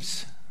major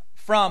themes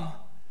from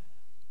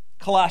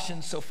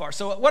Colossians so far.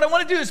 So what I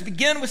want to do is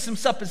begin with some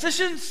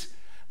suppositions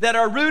that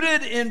are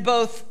rooted in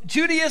both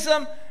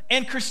Judaism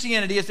and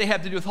Christianity as they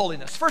have to do with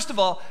holiness. First of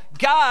all,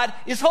 God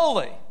is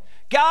holy.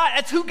 God,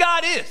 that's who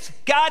God is.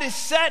 God is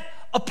set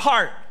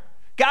apart.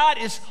 God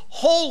is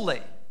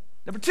holy.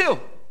 Number two,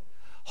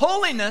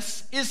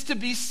 holiness is to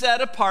be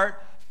set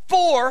apart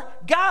for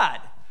God.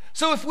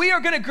 So if we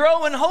are going to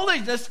grow in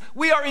holiness,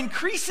 we are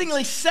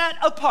increasingly set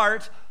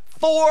apart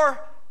for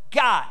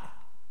God.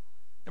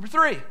 Number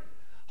three,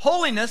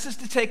 holiness is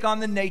to take on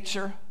the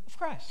nature of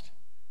Christ.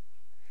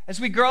 As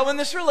we grow in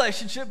this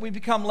relationship, we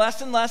become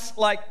less and less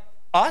like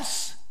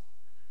us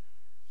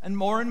and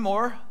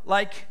more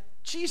like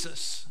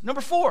Jesus.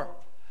 Number four,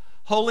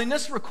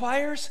 holiness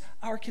requires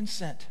our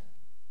consent.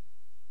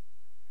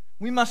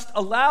 We must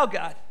allow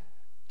God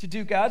to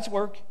do God's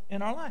work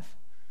in our life.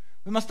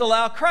 We must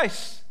allow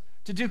Christ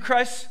to do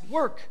Christ's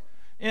work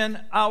in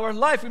our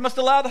life. We must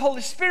allow the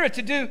Holy Spirit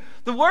to do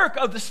the work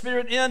of the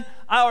Spirit in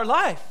our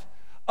life.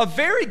 A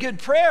very good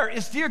prayer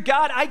is, dear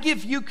God, I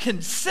give you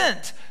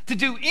consent to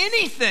do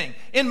anything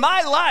in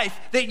my life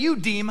that you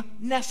deem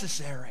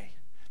necessary.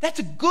 That's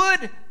a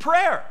good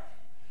prayer.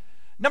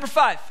 Number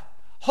five,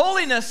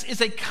 holiness is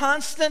a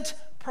constant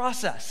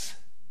process.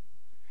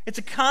 It's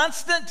a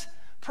constant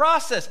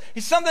process.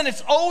 It's something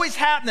that's always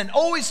happening,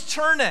 always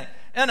churning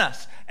in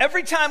us.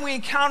 Every time we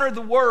encounter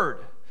the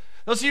Word,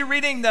 those of you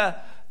reading the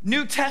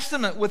New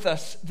Testament with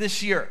us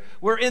this year,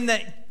 we're in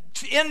the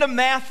end of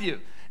Matthew.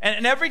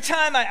 And every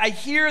time I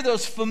hear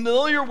those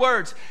familiar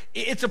words,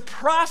 it's a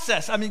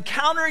process. I'm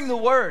encountering the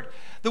Word.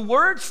 The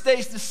Word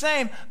stays the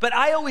same, but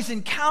I always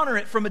encounter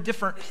it from a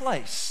different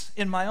place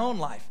in my own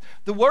life.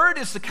 The Word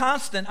is the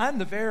constant, I'm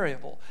the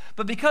variable.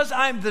 But because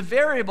I'm the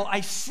variable,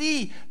 I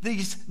see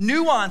these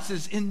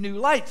nuances in new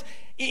lights.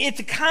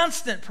 It's a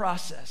constant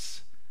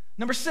process.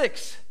 Number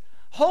six,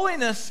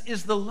 holiness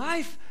is the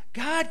life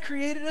God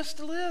created us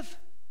to live.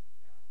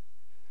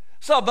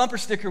 I saw a bumper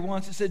sticker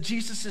once that said,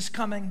 Jesus is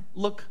coming,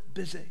 look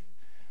busy.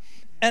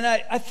 And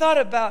I thought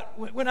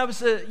about, when I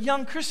was a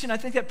young Christian, I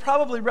think that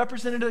probably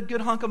represented a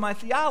good hunk of my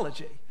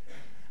theology.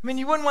 I mean,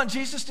 you wouldn't want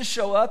Jesus to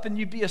show up and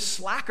you'd be a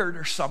slackard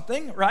or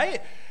something, right?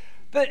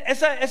 But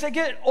as I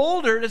get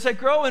older, as I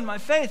grow in my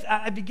faith,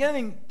 I'm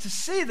beginning to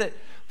see that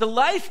the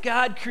life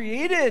God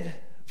created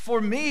for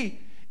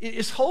me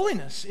is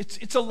holiness.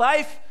 It's a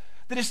life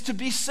that is to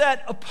be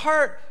set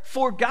apart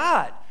for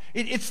God.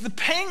 It's the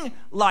ping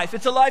life.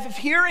 It's a life of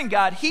hearing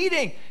God,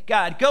 heeding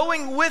God,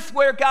 going with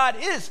where God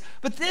is.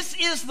 But this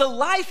is the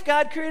life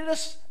God created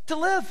us to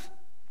live,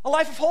 a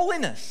life of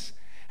holiness.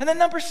 And then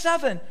number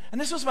seven,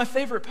 and this was my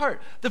favorite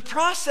part, the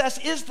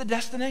process is the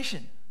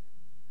destination.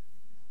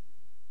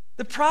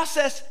 The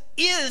process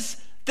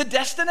is the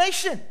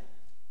destination.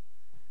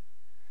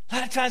 A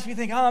lot of times we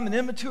think, I'm an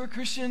immature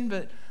Christian,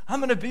 but I'm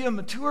going to be a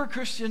mature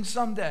Christian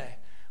someday.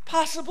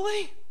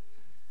 Possibly.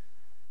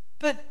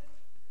 But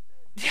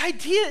the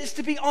idea is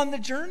to be on the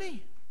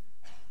journey,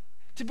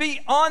 to be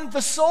on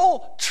the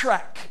soul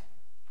trek,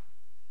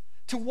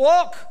 to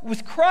walk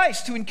with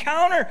Christ, to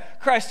encounter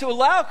Christ, to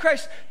allow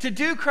Christ to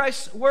do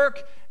Christ's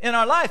work in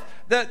our life.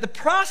 The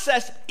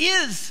process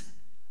is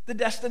the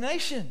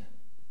destination.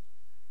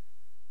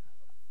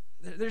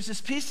 There's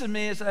this piece of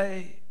me as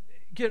I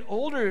get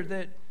older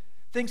that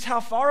thinks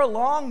how far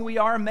along we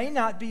are may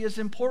not be as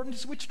important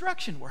as which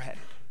direction we're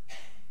headed.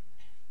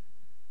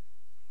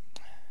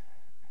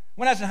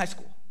 When I was in high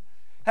school,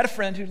 I had a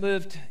friend who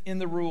lived in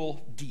the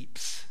rural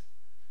deeps.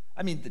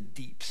 I mean the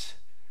deeps.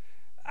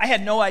 I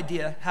had no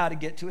idea how to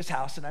get to his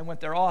house, and I went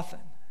there often.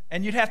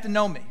 And you'd have to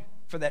know me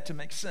for that to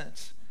make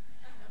sense.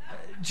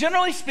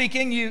 Generally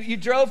speaking, you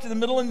drove to the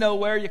middle of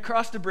nowhere, you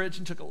crossed a bridge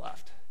and took a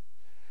left.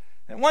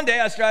 And one day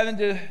I was driving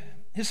to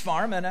his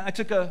farm, and I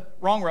took a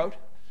wrong road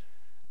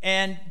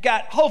and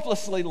got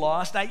hopelessly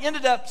lost. I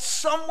ended up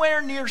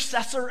somewhere near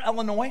Cesar,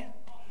 Illinois.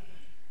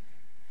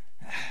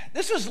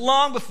 This was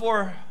long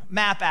before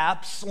map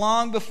apps,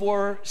 long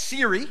before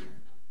Siri.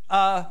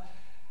 I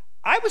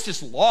was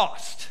just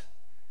lost.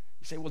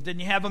 You say, well, didn't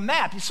you have a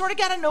map? You sort of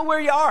got to know where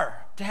you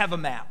are to have a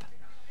map.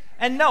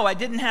 And no, I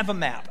didn't have a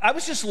map. I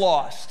was just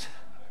lost.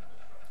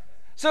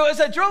 So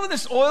as I drove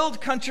this oiled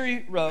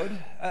country road,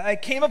 I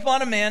came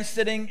upon a man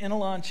sitting in a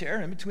lawn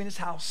chair in between his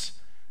house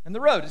and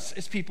the road,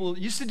 as people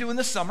used to do in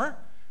the summer.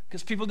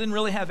 because people didn't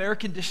really have air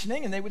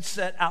conditioning, and they would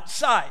sit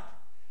outside.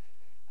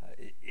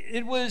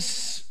 It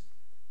was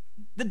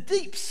the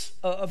deeps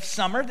of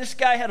summer. This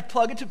guy had a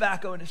plug of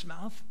tobacco in his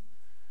mouth,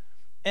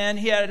 and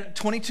he had a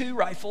 .22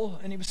 rifle,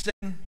 and he was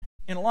sitting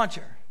in a lawn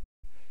chair.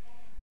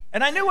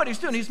 And I knew what he was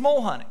doing. He was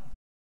mole hunting.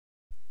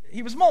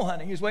 He was mole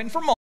hunting. He was waiting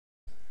for moles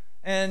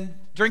and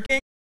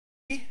drinking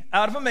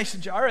out of a mason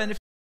jar, and if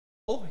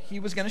he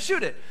was going to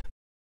shoot it.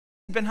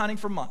 He'd been hunting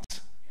for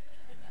months.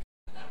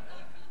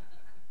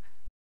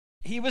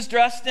 He was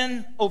dressed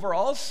in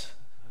overalls,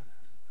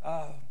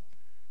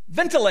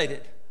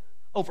 ventilated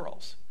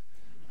overalls.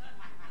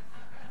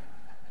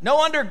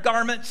 No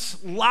undergarments,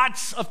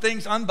 lots of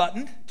things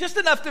unbuttoned, just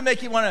enough to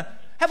make you want to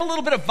have a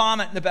little bit of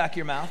vomit in the back of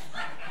your mouth.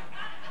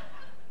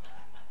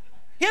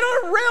 He had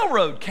on a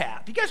railroad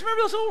cap. You guys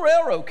remember those old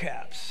railroad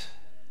caps?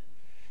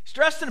 He's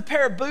dressed in a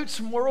pair of boots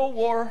from World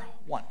War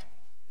I.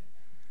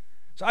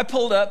 So I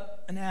pulled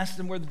up and asked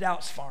him where the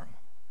Doubts farm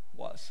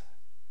was.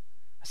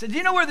 I said, do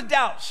you know where the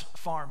Doubts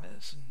farm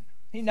is? And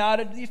he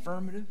nodded the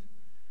affirmative,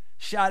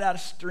 shot out a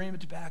stream of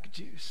tobacco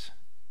juice,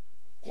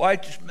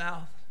 wiped his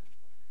mouth.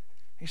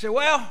 He said,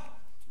 well,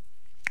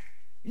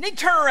 you need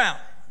to turn around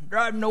and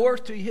drive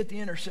north till you hit the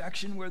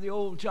intersection where the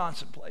old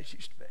Johnson place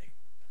used to be.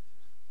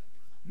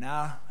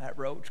 Now that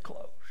road's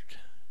closed.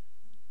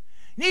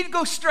 You need to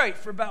go straight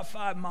for about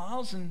 5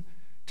 miles and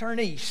turn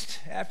east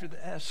after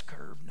the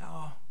S-curve.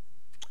 Now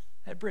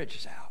that bridge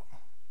is out.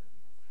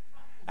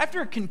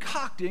 After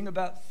concocting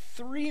about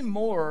 3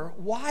 more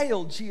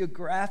wild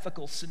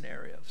geographical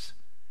scenarios,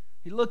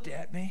 he looked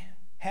at me,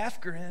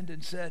 half grinned,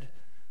 and said,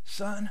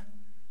 son,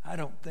 I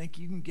don't think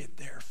you can get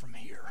there from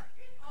here.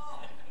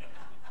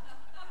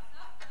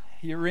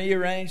 He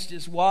rearranged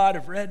his wad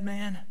of Red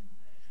Man,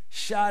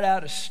 shot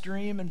out a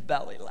stream, and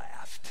belly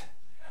laughed.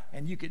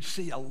 And you could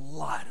see a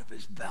lot of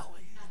his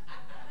belly.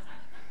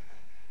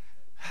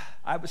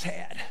 I was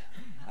had.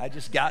 I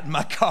just got in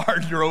my car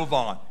and drove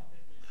on.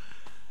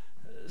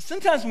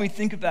 Sometimes when we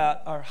think about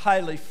our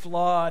highly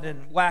flawed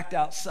and whacked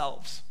out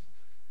selves,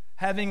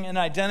 having an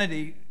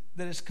identity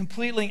that is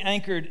completely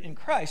anchored in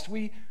Christ,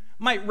 we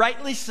might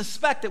rightly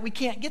suspect that we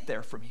can't get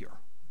there from here.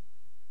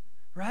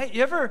 Right?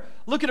 You ever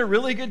look at a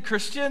really good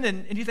Christian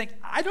and you think,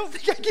 I don't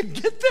think I can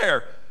get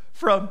there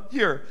from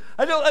here.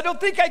 I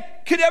don't think I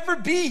could ever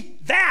be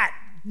that,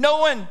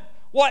 knowing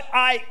what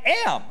I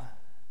am.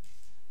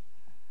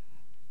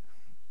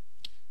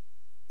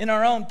 In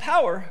our own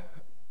power,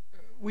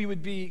 we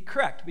would be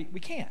correct. We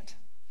can't.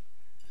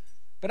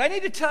 But I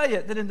need to tell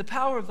you that in the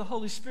power of the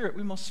Holy Spirit,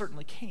 we most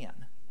certainly can.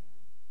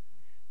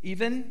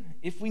 Even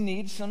if we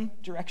need some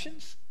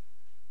directions,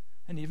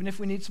 and even if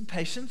we need some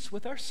patience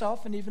with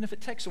ourselves, and even if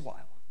it takes a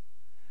while.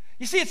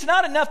 You see, it's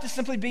not enough to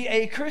simply be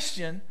a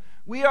Christian.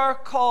 We are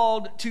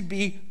called to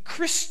be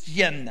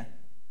Christian,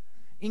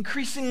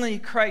 increasingly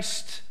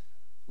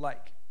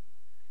Christ-like.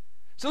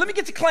 So let me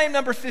get to claim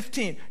number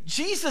 15.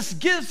 Jesus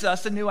gives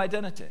us a new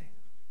identity.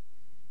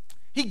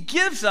 He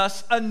gives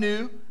us a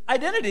new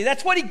identity.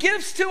 That's what he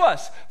gives to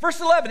us.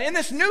 Verse 11, in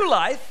this new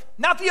life,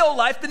 not the old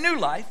life, the new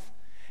life,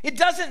 it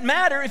doesn't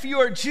matter if you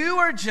are Jew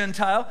or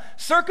Gentile,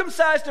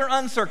 circumcised or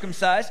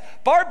uncircumcised,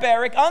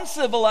 barbaric,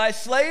 uncivilized,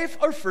 slave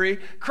or free.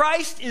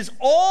 Christ is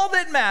all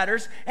that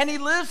matters, and he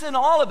lives in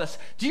all of us.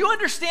 Do you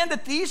understand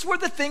that these were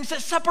the things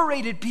that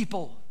separated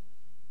people?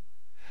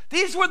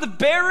 These were the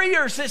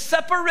barriers that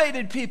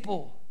separated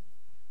people.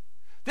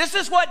 This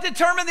is what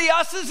determined the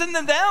us's and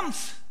the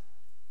them's.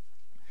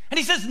 And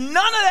he says none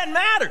of that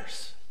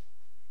matters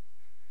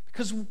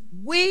because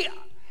we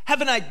have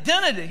an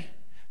identity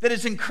that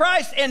is in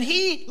Christ, and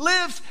he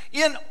lives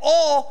in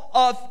all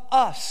of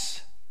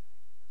us.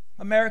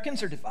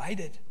 Americans are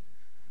divided.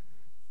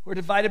 We're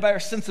divided by our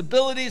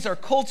sensibilities, our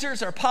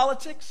cultures, our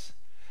politics.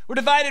 We're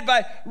divided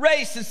by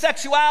race and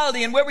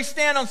sexuality and where we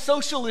stand on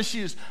social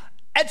issues,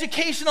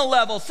 educational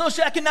level,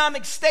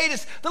 socioeconomic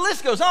status. The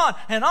list goes on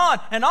and on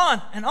and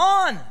on and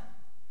on.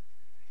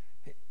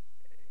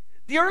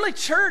 The early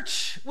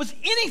church was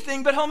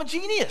anything but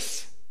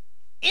homogeneous.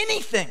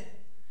 Anything.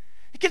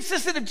 It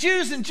consisted of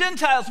Jews and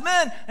Gentiles,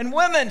 men and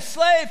women,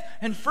 slave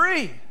and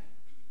free.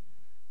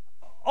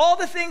 All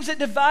the things that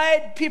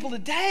divide people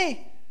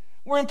today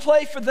were in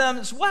play for them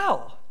as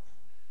well.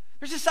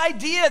 There's this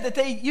idea that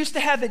they used to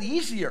have it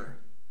easier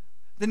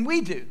than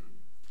we do.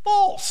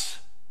 False.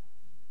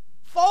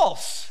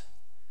 False.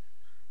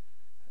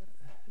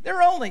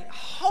 Their only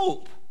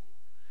hope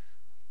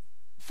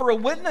for a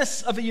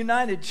witness of a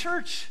united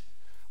church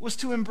was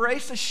to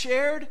embrace a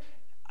shared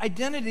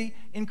identity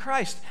in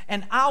Christ.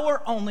 And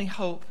our only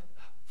hope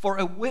for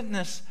a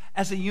witness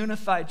as a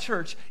unified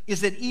church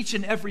is that each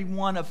and every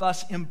one of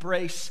us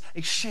embrace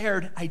a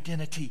shared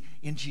identity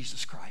in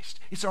Jesus Christ.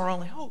 It's our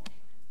only hope.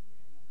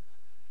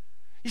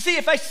 You see,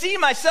 if I see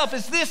myself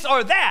as this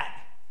or that,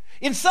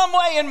 in some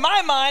way in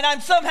my mind,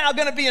 I'm somehow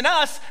going to be an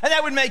us, and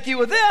that would make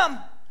you a them.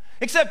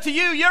 Except to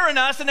you, you're an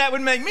us, and that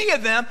would make me a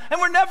them, and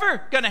we're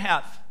never going to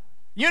have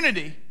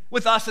unity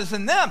with us's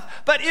and them.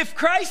 But if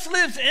Christ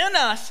lives in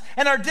us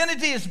and our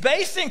identity is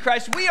based in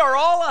Christ, we are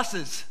all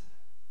us's.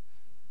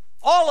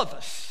 All of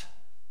us.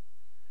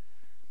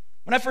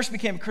 When I first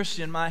became a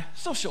Christian, my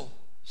social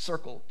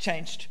circle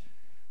changed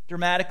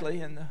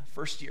dramatically in the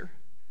first year.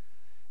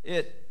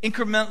 It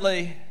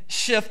incrementally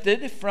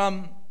shifted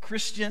from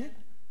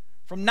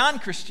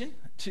non-Christian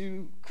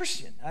to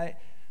Christian.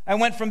 I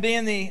went from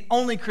being the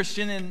only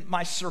Christian in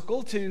my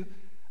circle to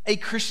a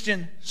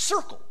Christian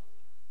circle.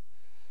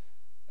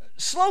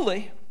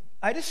 Slowly,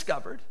 I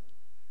discovered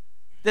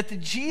that the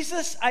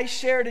Jesus I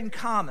shared in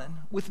common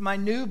with my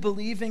new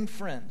believing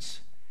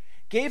friends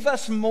gave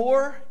us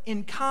more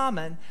in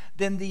common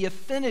than the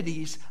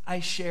affinities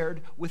I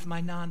shared with my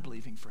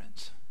non-believing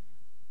friends.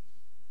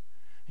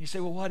 And you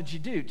say, well, what did you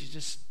do? Did you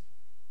just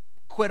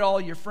quit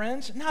all your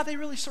friends? No, they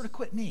really sort of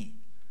quit me.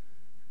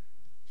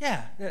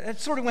 Yeah, it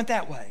sort of went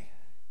that way.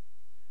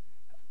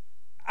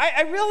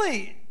 I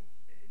really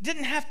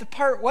didn't have to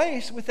part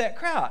ways with that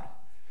crowd.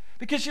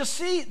 Because you'll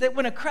see that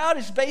when a crowd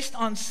is based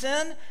on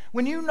sin,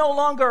 when you no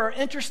longer are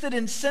interested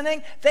in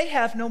sinning, they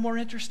have no more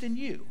interest in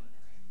you.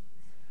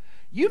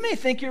 You may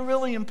think you're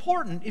really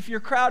important if your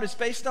crowd is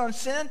based on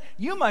sin.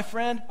 You, my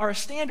friend, are a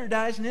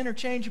standardized and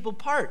interchangeable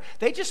part.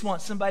 They just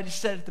want somebody to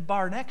sit at the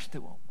bar next to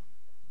them.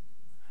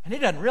 And it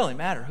doesn't really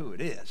matter who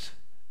it is.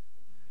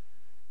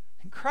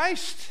 In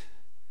Christ,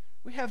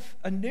 we have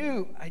a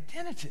new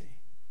identity.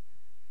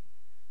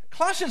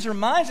 Colossians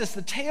reminds us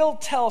the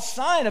telltale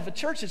sign of a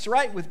church that's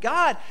right with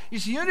God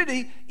is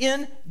unity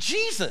in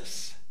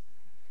Jesus.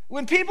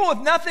 When people with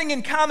nothing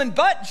in common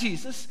but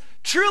Jesus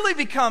truly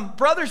become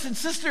brothers and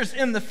sisters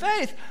in the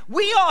faith,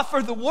 we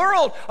offer the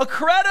world a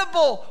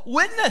credible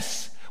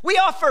witness. We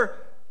offer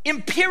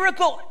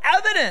empirical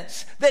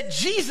evidence that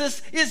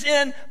Jesus is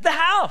in the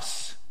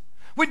house.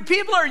 When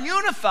people are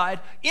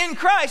unified in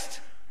Christ,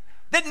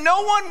 that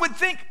no one would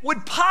think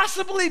would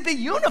possibly be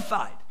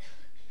unified,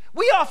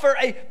 we offer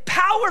a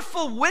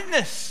powerful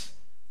witness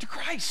to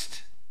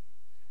Christ.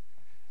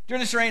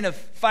 During this Reign of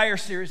Fire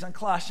series on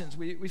Colossians,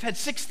 we've had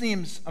 6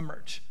 themes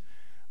emerge.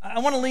 I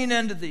want to lean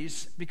into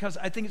these because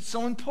I think it's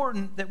so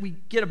important that we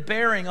get a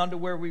bearing onto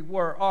where we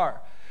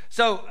are.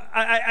 So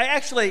I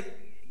actually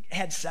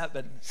had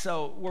 7,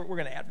 so we're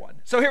going to add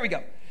 1. So here we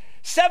go.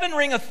 7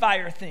 Ring of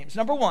Fire themes.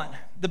 Number 1,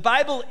 the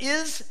Bible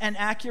is an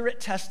accurate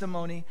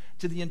testimony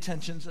to the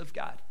intentions of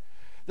God.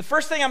 The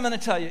first thing I'm going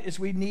to tell you is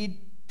we need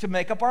to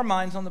make up our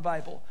minds on the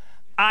Bible.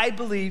 I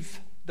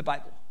believe the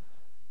Bible.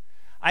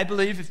 I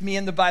believe if me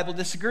and the Bible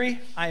disagree,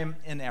 I am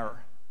in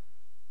error.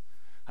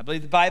 I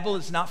believe the Bible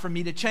is not for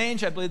me to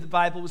change. I believe the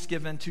Bible was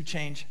given to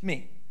change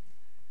me.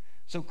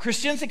 So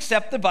Christians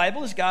accept the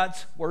Bible as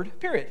God's word,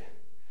 period.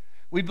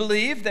 We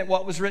believe that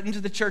what was written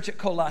to the church at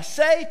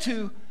Colossae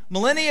 2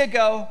 millennia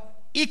ago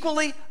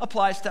equally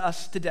applies to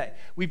us today.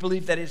 We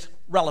believe that is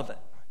relevant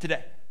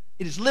today.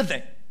 It is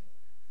living.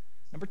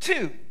 Number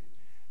 2,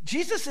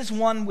 Jesus is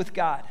one with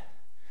God.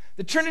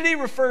 The Trinity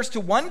refers to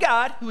one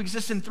God who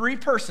exists in 3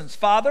 persons,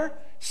 Father,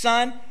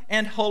 Son,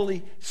 and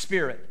Holy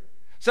Spirit.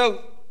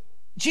 So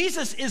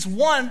Jesus is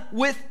one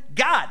with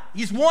God.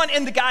 He's one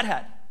in the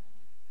Godhead.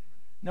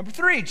 Number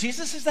 3,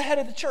 Jesus is the head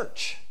of the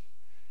church.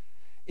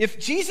 If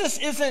Jesus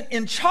isn't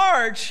in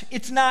charge,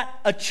 it's not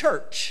a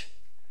church.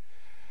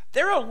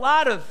 There are a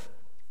lot of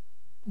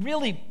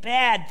really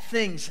bad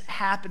things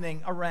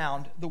happening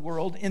around the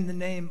world in the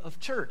name of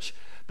church.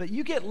 But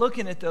you get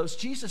looking at those,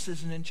 Jesus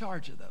isn't in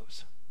charge of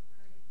those.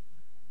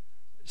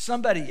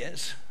 Somebody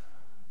is,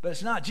 but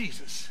it's not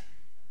Jesus.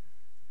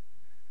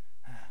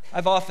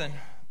 I've often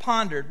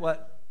pondered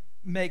what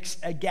makes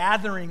a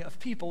gathering of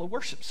people a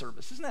worship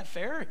service. Isn't that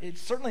fair?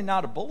 It's certainly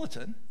not a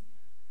bulletin,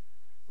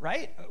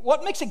 right?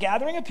 What makes a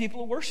gathering of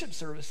people a worship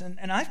service?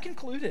 And I've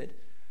concluded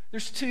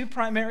there's 2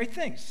 primary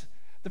things: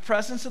 the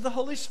presence of the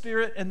Holy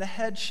Spirit and the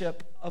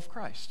headship of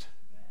Christ.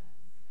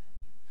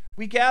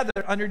 We gather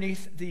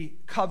underneath the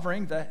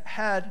covering, the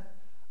head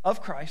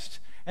of Christ,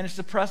 and it's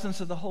the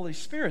presence of the Holy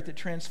Spirit that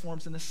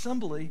transforms an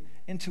assembly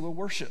into a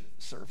worship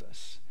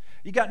service.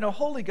 You got no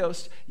Holy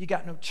Ghost, you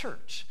got no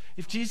church.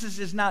 If Jesus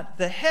is not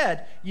the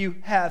head, you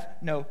have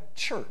no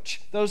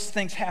church. Those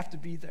things have to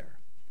be there.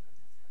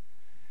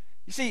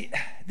 You see,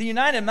 the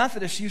United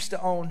Methodists used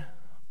to own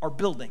our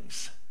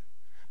buildings,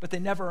 but they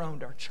never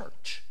owned our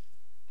church.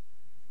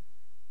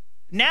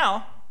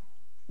 Now,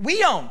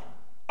 we own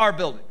our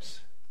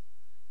buildings,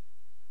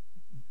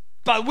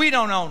 but we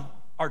don't own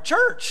our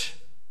church.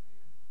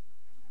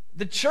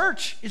 The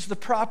church is the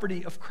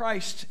property of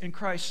Christ and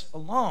Christ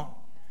alone.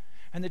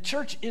 And the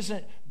church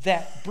isn't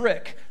that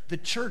brick. The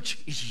church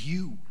is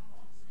you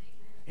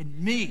and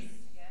me.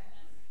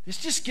 This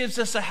just gives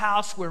us a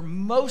house where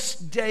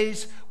most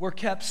days we're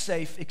kept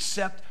safe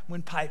except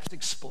when pipes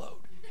explode.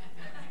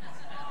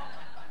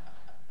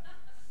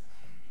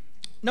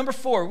 Number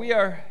 4, we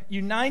are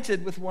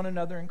united with one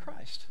another in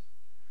Christ.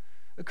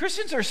 The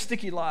Christians are a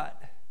sticky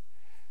lot.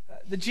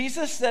 The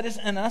Jesus that is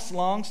in us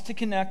longs to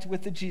connect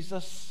with the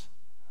Jesus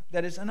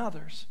that is in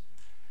others.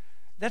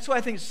 That's why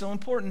I think it's so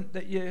important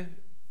that you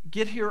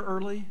get here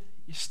early,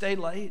 you stay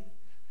late,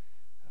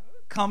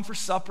 come for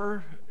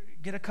supper,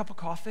 get a cup of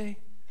coffee,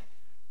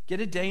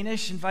 get a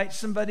Danish, invite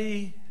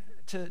somebody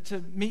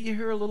to meet you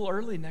here a little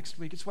early next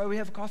week. It's why we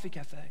have a coffee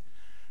cafe.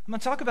 I'm going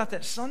to talk about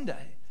that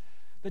Sunday.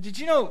 But did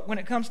you know when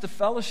it comes to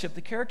fellowship,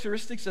 the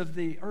characteristics of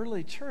the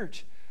early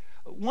church,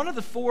 one of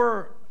the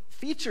 4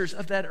 features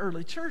of that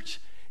early church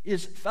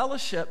is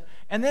fellowship.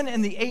 And then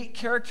in the 8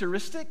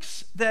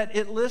 characteristics that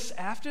it lists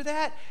after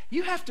that,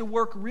 you have to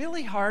work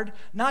really hard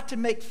not to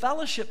make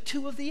fellowship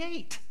 2 of the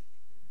 8.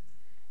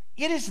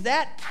 It is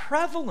that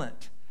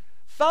prevalent.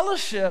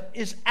 Fellowship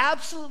is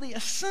absolutely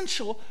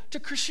essential to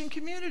Christian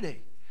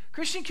community.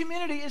 Christian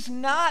community is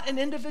not an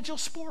individual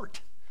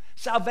sport.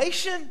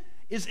 Salvation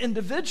is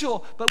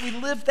individual, but we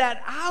live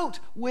that out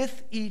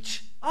with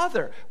each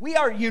other. We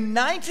are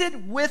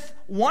united with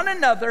one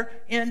another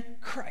in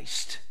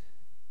Christ.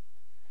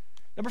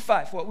 Number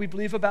 5, what we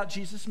believe about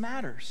Jesus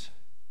matters.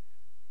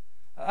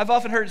 I've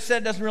often heard it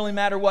said it doesn't really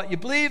matter what you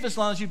believe as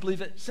long as you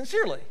believe it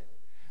sincerely.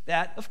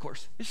 That, of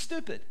course, is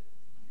stupid.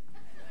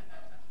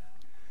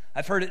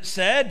 I've heard it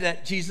said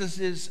that Jesus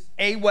is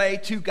a way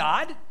to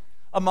God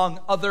among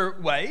other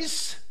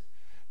ways.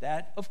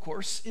 That, of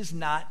course, is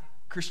not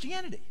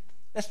Christianity.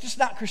 That's just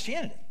not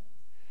Christianity.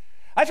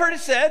 I've heard it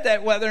said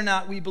that whether or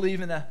not we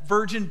believe in a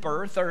virgin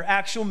birth or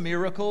actual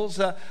miracles,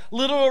 a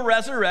literal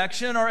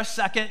resurrection or a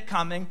second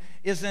coming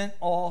isn't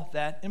all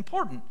that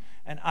important.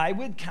 And I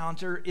would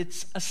counter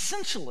it's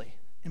essentially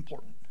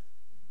important.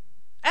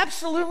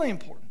 Absolutely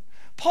important.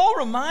 Paul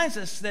reminds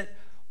us that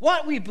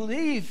what we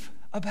believe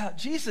about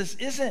Jesus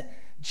isn't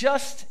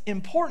just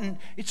important,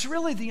 it's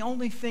really the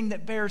only thing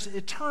that bears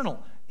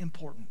eternal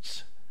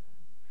importance.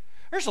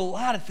 There's a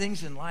lot of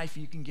things in life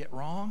you can get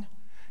wrong.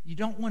 You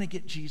don't want to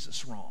get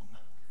Jesus wrong.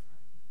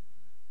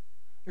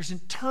 There's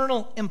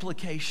internal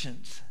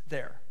implications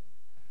there.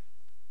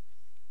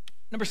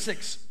 Number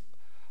 6,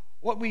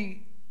 what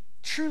we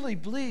truly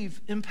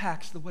believe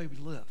impacts the way we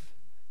live.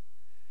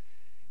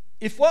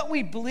 If what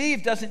we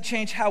believe doesn't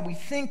change how we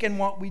think and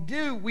what we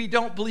do, we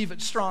don't believe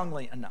it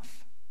strongly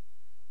enough.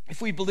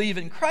 If we believe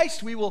in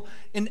Christ, we will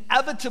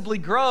inevitably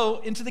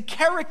grow into the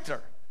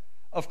character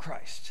of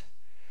Christ.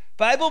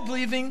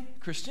 Bible-believing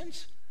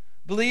Christians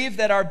believe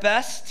that our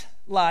best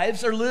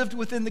lives are lived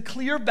within the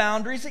clear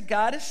boundaries that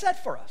God has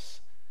set for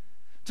us.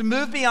 To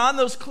move beyond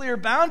those clear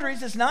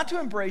boundaries is not to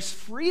embrace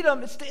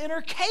freedom, it's to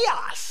enter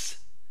chaos.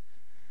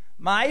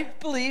 My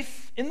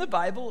belief in the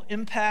Bible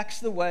impacts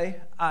the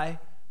way I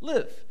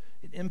live.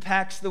 It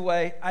impacts the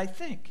way I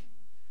think.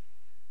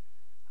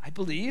 I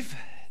believe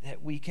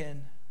that we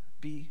can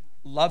be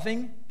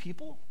loving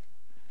people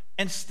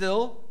and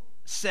still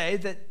say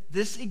that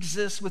this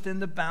exists within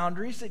the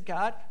boundaries that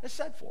God has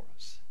set for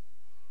us.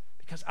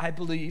 Because I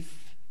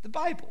believe the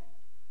Bible.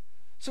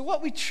 So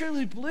what we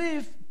truly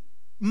believe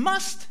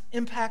must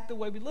impact the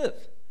way we live.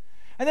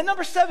 And then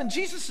number 7,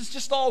 Jesus is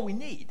just all we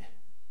need.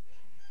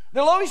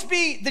 There'll always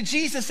be the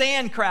Jesus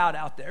and crowd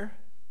out there.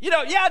 You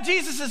know, yeah,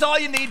 Jesus is all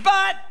you need,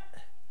 but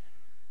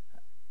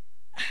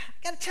I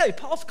got to tell you,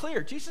 Paul's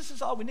clear. Jesus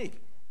is all we need.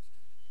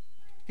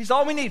 He's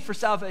all we need for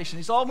salvation.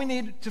 He's all we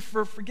need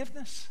for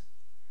forgiveness.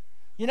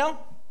 You know,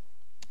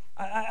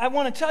 I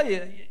want to tell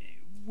you,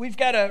 we've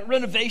got a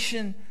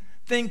renovation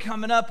thing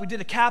coming up. We did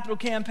a capital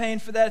campaign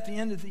for that at the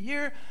end of the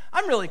year.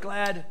 I'm really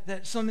glad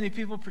that so many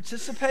people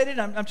participated.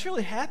 I'm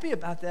truly happy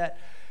about that.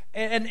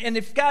 And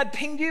if God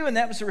pinged you and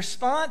that was a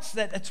response,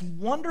 that's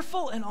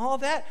wonderful and all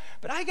that.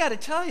 But I got to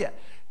tell you,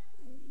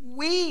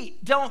 we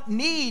don't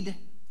need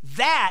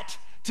that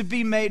to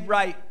be made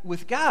right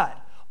with God.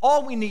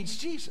 All we need is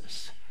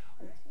Jesus.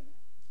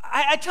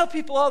 I tell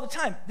people all the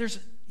time,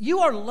 you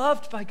are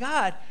loved by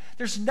God.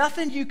 There's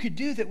nothing you could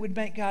do that would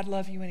make God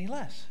love you any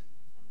less.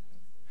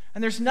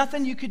 And there's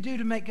nothing you could do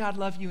to make God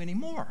love you any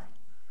more.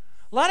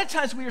 A lot of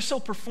times we are so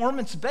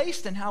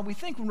performance-based in how we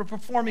think. When we're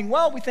performing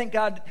well, we think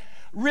God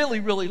really,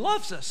 really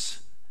loves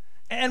us.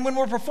 And when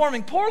we're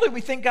performing poorly,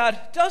 we think God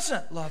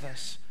doesn't love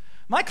us.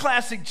 My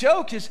classic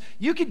joke is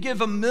you could give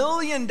 $1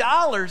 million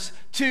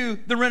to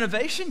the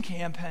renovation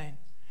campaign,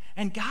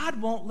 and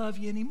God won't love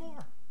you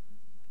anymore.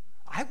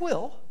 I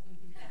will.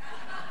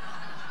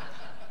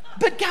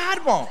 But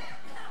God won't.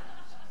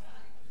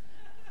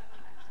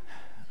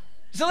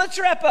 So let's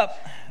wrap up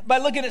by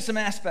looking at some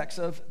aspects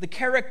of the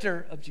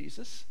character of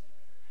Jesus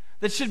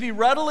that should be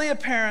readily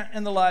apparent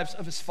in the lives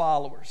of his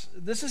followers.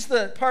 This is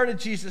the part of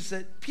Jesus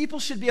that people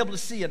should be able to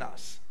see in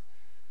us.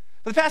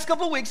 For the past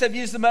couple of weeks, I've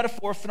used the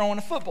metaphor of throwing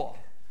a football.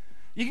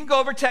 You can go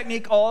over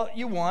technique all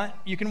you want.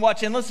 You can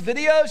watch endless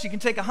videos. You can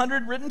take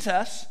 100 written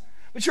tests.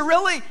 But you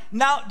really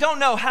don't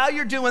know how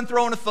you're doing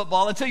throwing a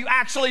football until you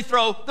actually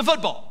throw the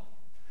football.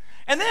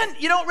 And then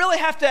you don't really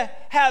have to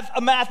have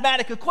a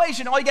mathematical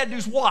equation. All you got to do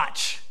is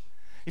watch.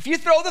 If you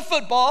throw the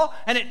football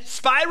and it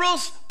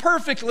spirals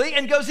perfectly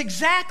and goes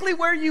exactly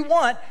where you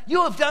want,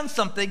 you have done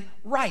something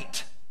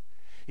right.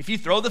 If you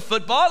throw the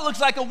football, it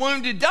looks like a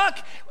wounded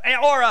duck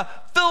or a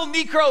Phil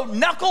Necro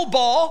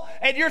knuckleball,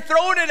 and you're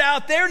throwing it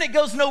out there and it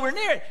goes nowhere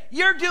near it,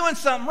 you're doing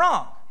something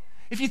wrong.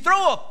 If you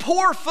throw a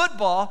poor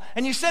football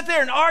and you sit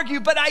there and argue,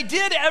 but I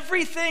did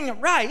everything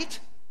right,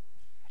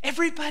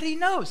 everybody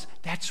knows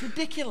that's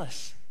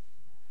ridiculous.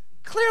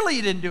 Clearly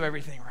you didn't do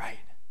everything right.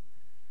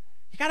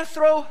 You got to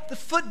throw the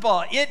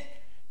football. It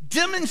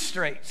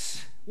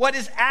demonstrates what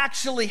is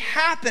actually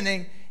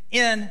happening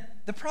in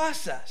the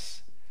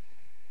process.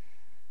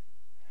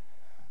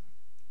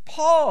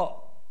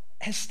 Paul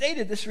has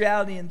stated this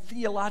reality in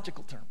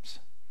theological terms.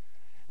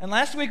 And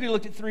last week we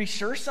looked at 3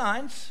 sure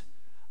signs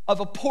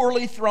of a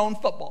poorly thrown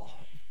football.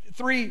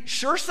 3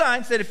 sure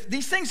signs that if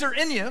these things are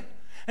in you, and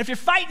if you're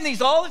fighting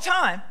these all the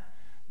time,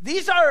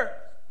 these are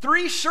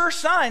 3 sure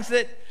signs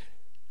that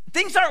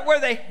things aren't where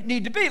they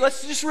need to be.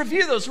 Let's just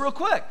review those real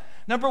quick.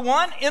 Number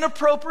 1,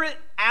 inappropriate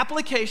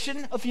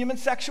application of human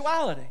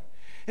sexuality.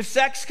 If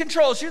sex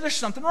controls you, there's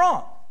something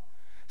wrong.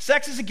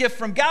 Sex is a gift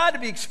from God to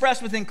be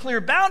expressed within clear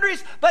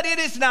boundaries, but it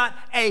is not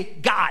a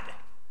God.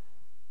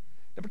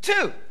 Number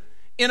 2,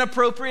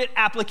 inappropriate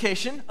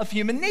application of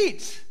human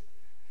needs.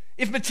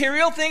 If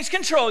material things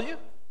control you,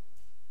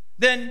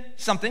 then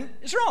something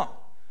is wrong.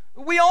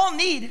 We all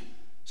need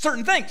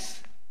certain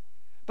things.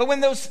 But when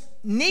those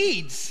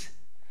needs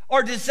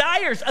or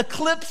desires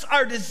eclipse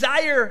our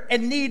desire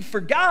and need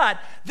for God,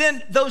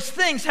 then those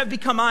things have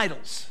become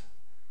idols.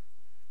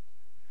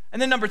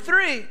 And then number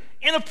 3,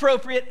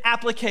 inappropriate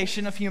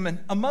application of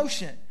human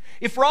emotion.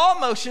 If raw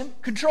emotion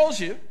controls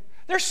you,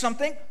 there's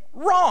something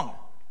wrong.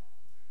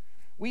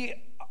 We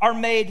are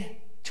made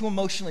to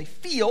emotionally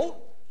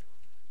feel,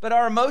 but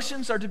our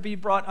emotions are to be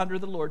brought under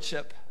the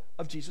lordship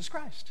of Jesus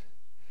Christ.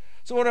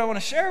 So what I want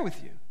to share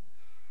with you,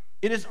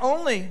 it is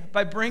only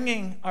by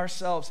bringing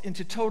ourselves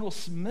into total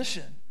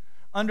submission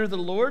under the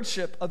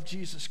lordship of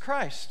Jesus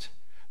Christ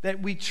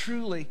that we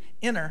truly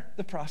enter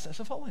the process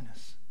of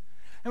holiness.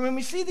 And when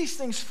we see these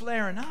things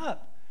flaring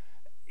up,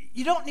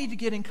 you don't need to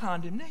get in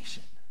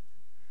condemnation.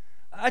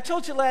 I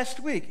told you last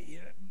week,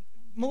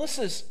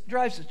 Melissa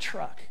drives a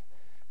truck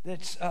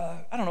that's,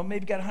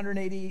 maybe got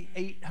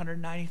 188,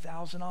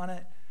 190,000 on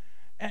it.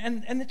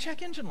 And the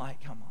check engine light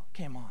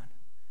came on.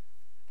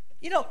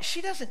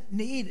 She doesn't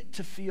need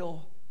to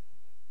feel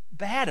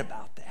bad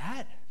about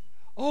that.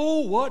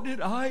 Oh, what did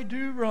I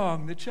do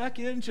wrong? The check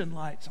engine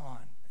light's on.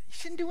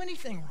 She didn't do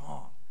anything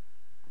wrong.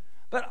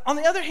 But on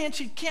the other hand,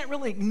 she can't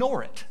really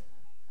ignore it.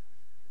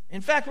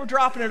 In fact, we're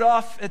dropping it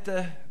off at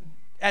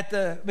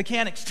the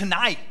mechanics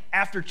tonight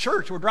after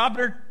church. We're dropping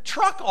her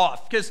truck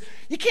off because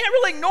you can't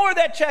really ignore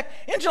that check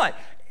engine light.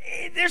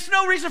 There's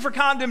no reason for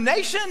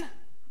condemnation.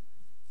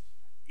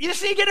 You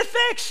just need to get it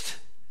fixed.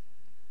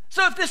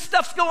 So if this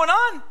stuff's going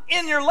on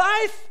in your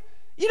life,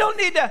 you don't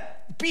need to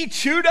be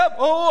chewed up.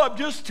 Oh, I'm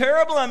just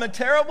terrible. I'm a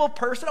terrible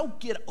person. Oh,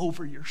 get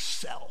over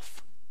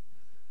yourself.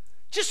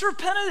 Just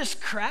repent of this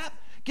crap.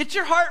 Get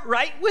your heart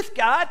right with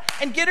God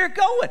and get her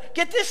going.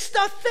 Get this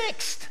stuff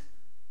fixed.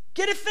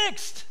 Get it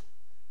fixed.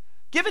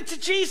 Give it to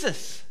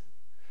Jesus.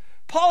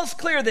 Paul is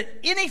clear that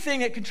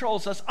anything that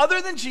controls us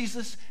other than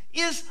Jesus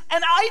is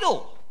an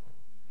idol.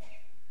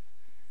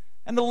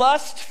 And the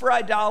lust for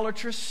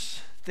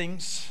idolatrous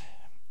things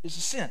is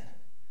a sin.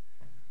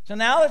 So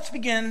now let's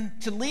begin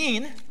to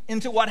lean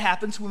into what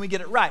happens when we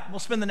get it right. We'll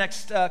spend the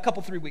next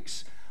 3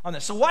 weeks on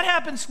this. So what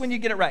happens when you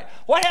get it right?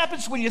 What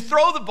happens when you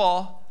throw the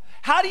ball?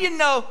 How do you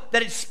know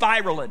that it's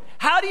spiraling?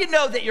 How do you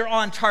know that you're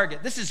on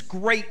target? This is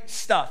great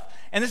stuff.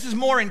 And this is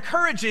more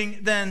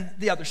encouraging than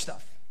the other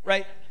stuff,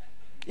 right?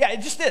 Yeah,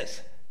 it just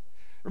is.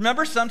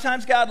 Remember,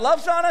 sometimes God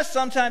loves on us,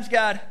 sometimes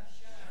God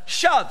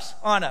shoves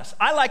on us.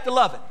 I like to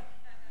love it.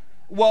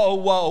 Whoa,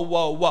 whoa,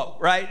 whoa, whoa,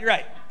 right?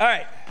 All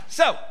right.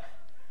 So,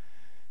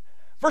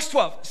 verse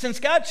 12, since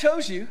God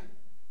chose you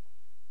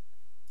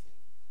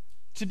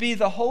to be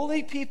the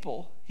holy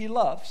people he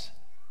loves,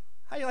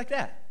 how do you like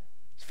that?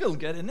 It's feeling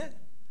good, isn't it?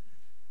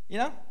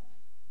 A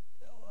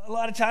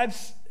lot of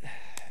times,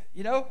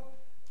 we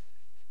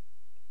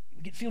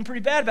get feeling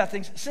pretty bad about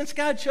things. Since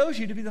God chose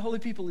you to be the holy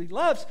people he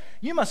loves,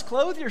 you must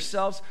clothe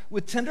yourselves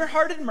with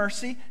tender-hearted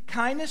mercy,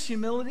 kindness,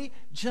 humility,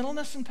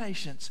 gentleness, and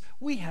patience.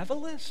 We have a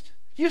list.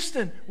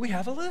 Houston, we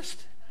have a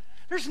list.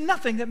 There's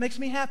nothing that makes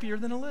me happier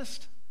than a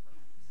list.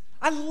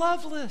 I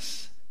love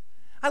lists.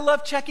 I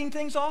love checking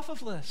things off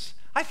of lists.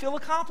 I feel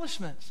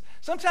accomplishments.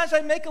 Sometimes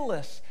I make a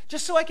list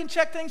just so I can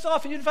check things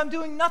off, even if I'm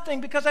doing nothing,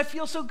 because I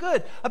feel so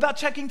good about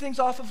checking things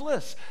off of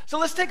lists. So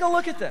let's take a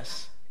look at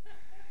this.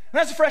 When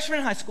I was a freshman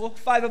in high school,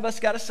 5 of us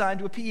got assigned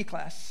to a PE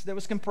class that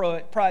was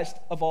comprised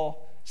of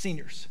all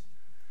seniors.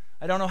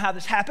 I don't know how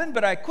this happened,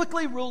 but I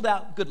quickly ruled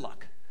out good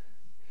luck.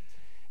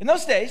 In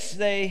those days,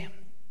 they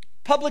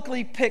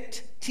publicly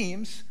picked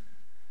teams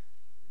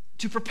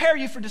to prepare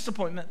you for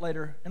disappointment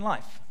later in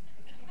life.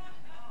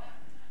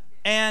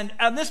 And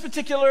on this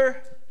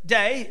particular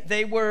day,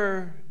 they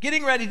were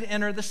getting ready to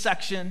enter the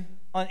section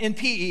in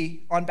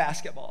PE on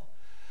basketball.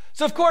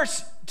 So, of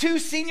course, 2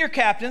 senior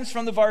captains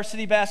from the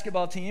varsity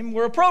basketball team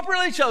were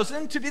appropriately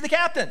chosen to be the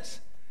captains.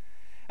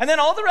 And then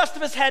all the rest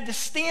of us had to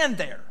stand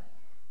there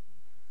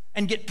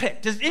and get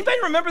picked. Does anybody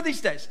remember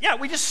these days? Yeah,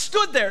 we just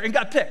stood there and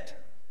got picked.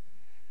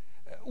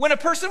 When a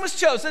person was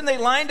chosen, they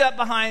lined up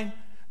behind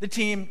the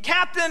team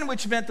captain,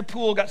 which meant the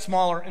pool got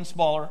smaller and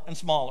smaller and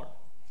smaller.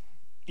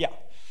 Yeah.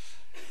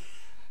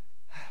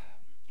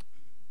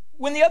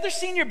 When the other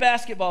senior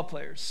basketball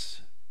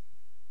players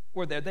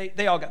were there,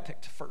 they all got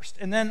picked first,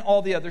 and then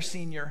all the other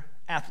senior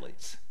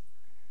athletes.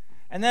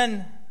 And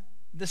then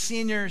the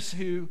seniors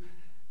who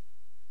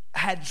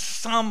had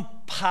some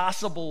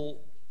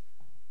possible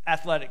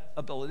athletic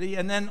ability,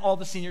 and then all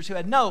the seniors who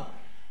had no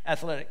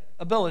athletic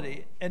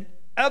ability. And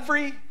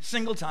every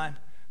single time,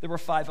 there were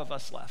 5 of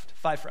us left,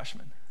 5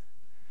 freshmen.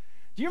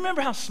 Do you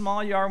remember how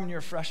small you are when you're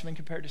a freshman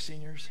compared to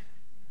seniors?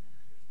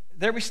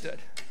 There we stood.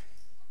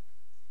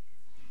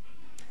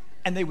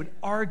 And they would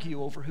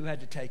argue over who had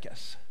to take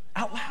us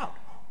out loud.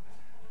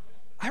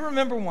 I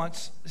remember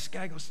once, this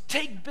guy goes,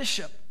 "Take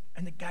Bishop."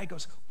 And the guy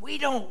goes, "We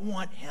don't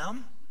want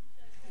him."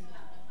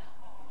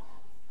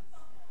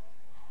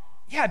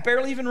 Yeah, I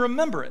barely even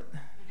remember it.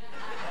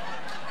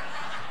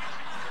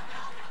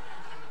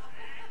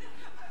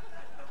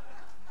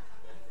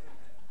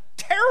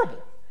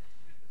 Terrible.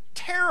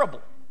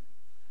 Terrible.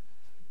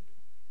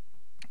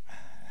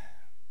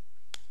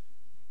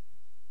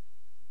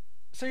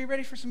 So you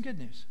ready for some good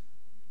news?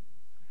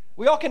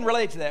 We all can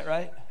relate to that,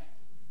 right?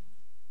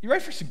 You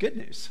ready for some good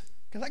news?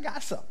 Because I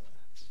got some.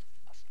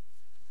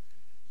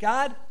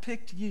 God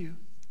picked you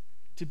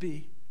to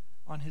be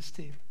on his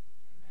team.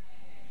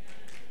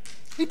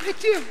 He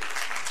picked you.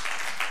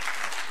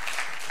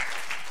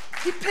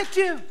 He picked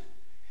you.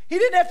 He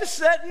didn't have to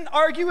sit and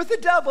argue with the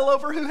devil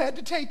over who had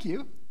to take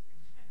you.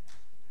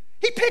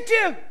 He picked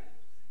you.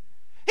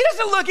 He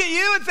doesn't look at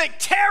you and think,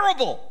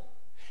 terrible.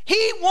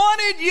 He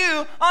wanted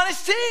you on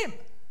his team.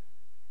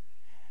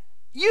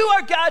 You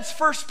are God's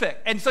first pick.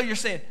 And so you're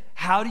saying,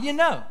 how do you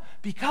know?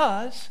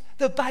 Because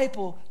the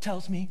Bible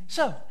tells me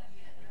so.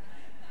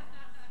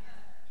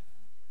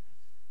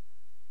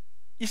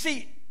 You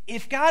see,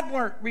 if God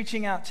weren't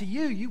reaching out to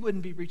you, you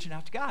wouldn't be reaching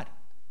out to God.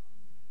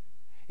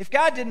 If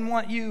God didn't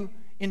want you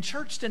in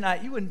church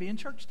tonight, you wouldn't be in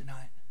church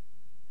tonight.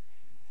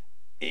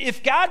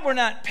 If God were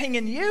not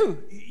pinging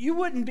you, you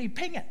wouldn't be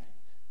pinging.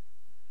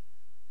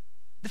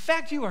 The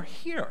fact you are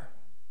here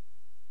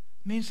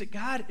means that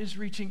God is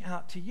reaching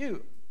out to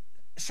you.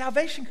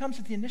 Salvation comes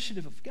at the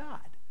initiative of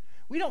God.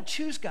 We don't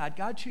choose God.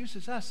 God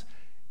chooses us.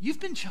 You've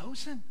been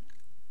chosen.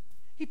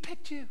 He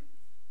picked you.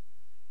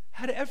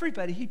 Out of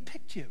everybody, he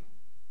picked you.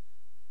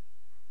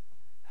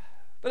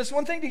 But it's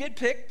one thing to get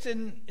picked,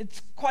 and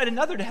it's quite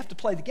another to have to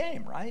play the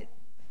game, right?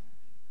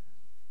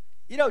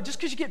 You know, just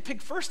because you get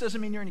picked first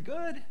doesn't mean you're any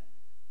good.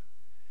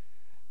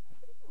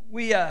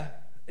 We,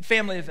 at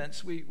family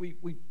events, we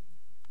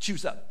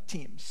choose up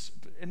teams,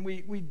 and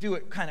we do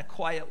it kind of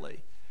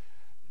quietly.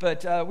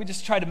 But we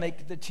just try to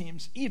make the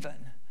teams even.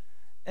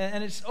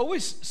 And it's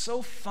always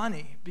so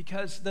funny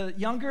because the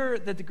younger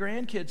that the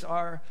grandkids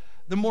are,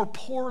 the more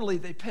poorly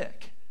they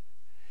pick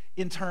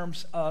in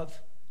terms of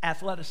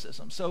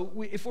athleticism. So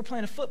if we're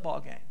playing a football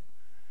game,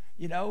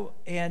 you know,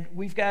 and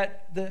we've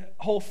got the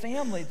whole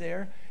family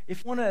there,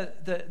 if one of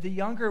the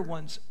younger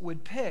ones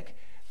would pick,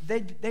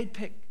 they'd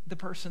pick the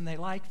person they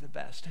liked the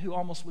best, who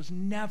almost was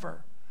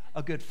never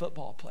a good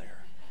football player.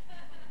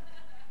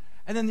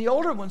 And then the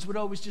older ones would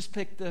always just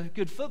pick the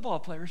good football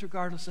players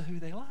regardless of who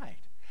they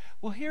liked.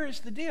 Well, here is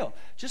the deal.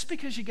 Just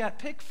because you got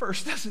picked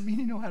first doesn't mean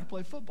you know how to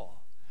play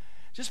football.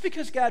 Just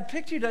because God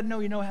picked you doesn't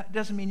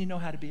mean you know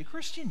how to be a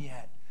Christian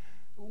yet.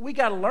 We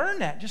got to learn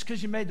that. Just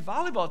because you made the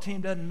volleyball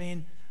team doesn't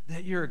mean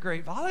that you're a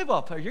great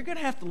volleyball player. You're going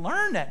to have to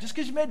learn that. Just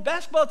because you made the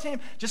basketball team,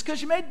 just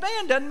because you made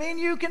band doesn't mean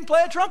you can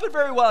play a trumpet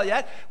very well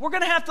yet. We're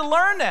going to have to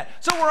learn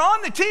that. So we're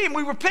on the team.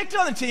 We were picked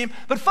on the team.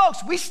 But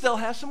folks, we still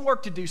have some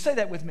work to do. Say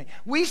that with me.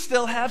 We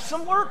still have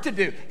some work to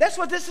do. That's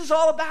what this is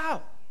all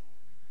about.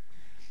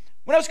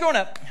 When I was growing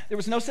up, there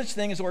was no such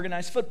thing as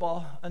organized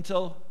football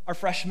until our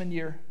freshman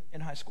year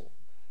in high school.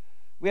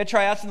 We had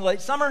tryouts in the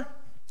late summer.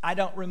 I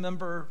don't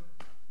remember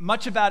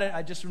much about it.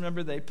 I just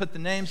remember they put the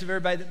names of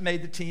everybody that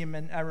made the team,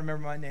 and I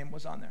remember my name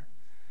was on there.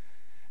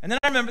 And then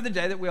I remember the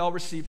day that we all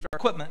received our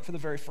equipment for the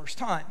very first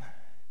time.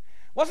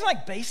 It wasn't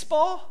like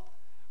baseball,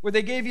 where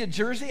they gave you a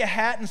jersey, a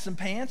hat, and some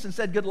pants and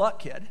said, "Good luck,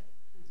 kid."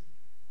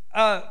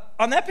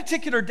 On that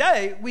particular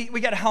day, we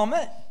got a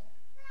helmet,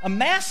 a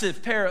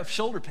massive pair of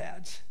shoulder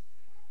pads,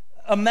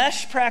 a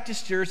mesh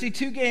practice jersey,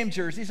 2 game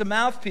jerseys, a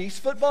mouthpiece,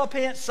 football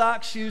pants,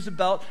 socks, shoes, a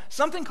belt,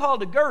 something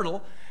called a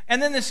girdle,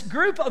 and then this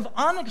group of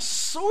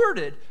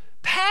unassorted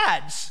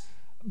pads,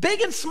 big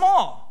and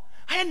small.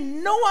 I had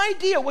no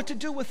idea what to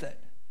do with it.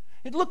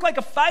 It looked like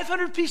a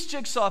 500-piece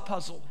jigsaw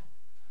puzzle.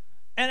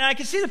 And I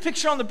could see the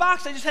picture on the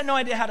box. I just had no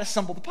idea how to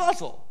assemble the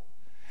puzzle.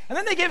 And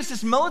then they gave us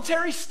this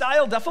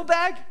military-style duffel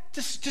bag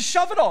to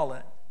shove it all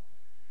in.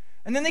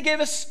 And then they gave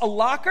us a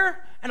locker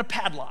and a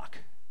padlock.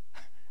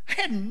 I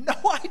had no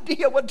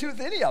idea what to do with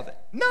any of it.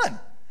 None.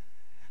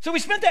 So we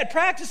spent that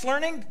practice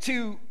learning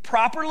to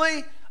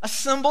properly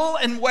assemble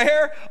and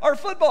wear our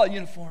football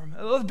uniform.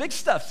 Well, the big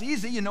stuff's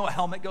easy. You know, a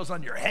helmet goes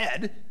on your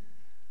head.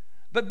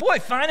 But boy,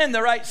 finding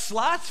the right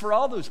slots for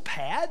all those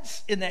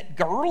pads in that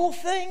girdle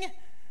thing,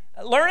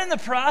 learning the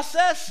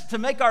process to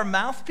make our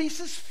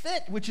mouthpieces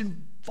fit, which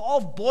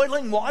involved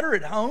boiling water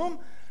at home,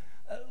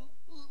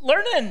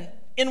 learning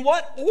in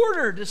what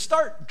order to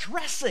start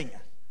dressing.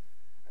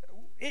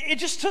 It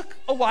just took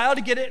a while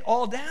to get it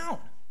all down.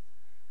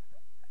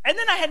 And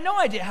then I had no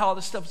idea how all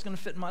this stuff was going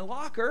to fit in my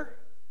locker.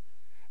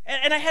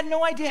 And I had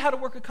no idea how to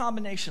work a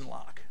combination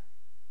lock.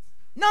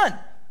 None.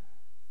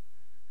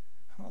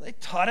 Well, they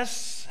taught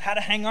us how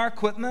to hang our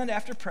equipment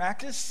after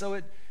practice so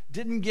it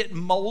didn't get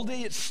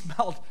moldy. It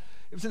smelled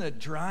It was in a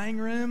drying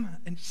room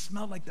and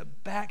smelled like the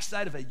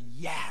backside of a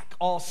yak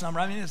all summer.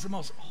 I mean, it's the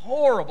most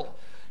horrible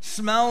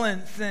smelling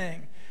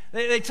thing.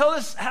 They told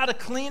us how to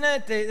clean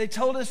it. They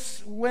told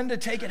us when to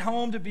take it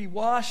home to be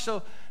washed.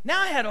 So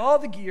now I had all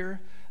the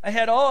gear. I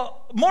had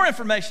more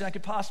information I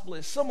could possibly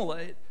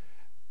assimilate.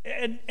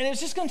 And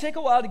it's just going to take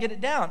a while to get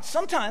it down.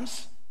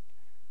 Sometimes,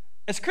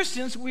 as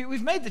Christians,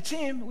 we've made the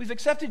team. We've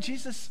accepted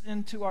Jesus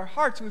into our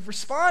hearts. We've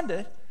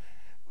responded.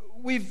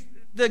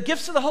 The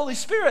gifts of the Holy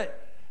Spirit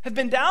have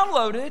been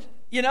downloaded.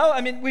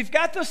 We've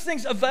got those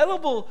things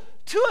available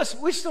to us.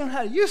 We just don't know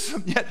how to use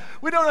them yet.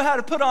 We don't know how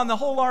to put on the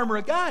whole armor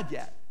of God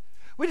yet.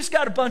 We just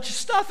got a bunch of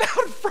stuff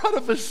out in front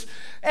of us,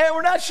 and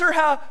we're not sure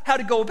how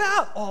to go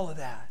about all of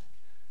that.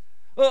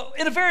 Well,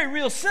 in a very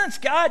real sense,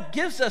 God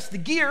gives us the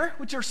gear,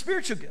 which are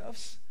spiritual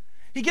gifts.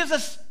 He gives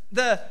us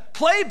the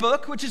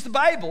playbook, which is the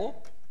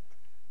Bible.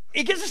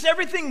 He gives us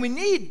everything we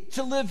need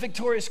to live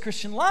victorious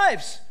Christian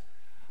lives.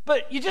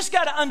 But you just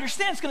got to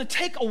understand it's going to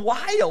take a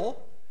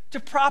while to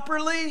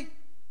properly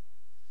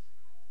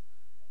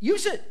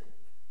use it,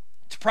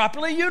 to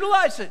properly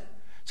utilize it.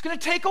 It's going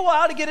to take a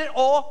while to get it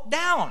all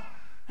down.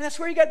 And that's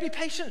where you got to be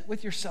patient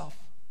with yourself.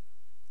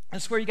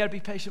 That's where you got to be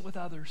patient with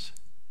others.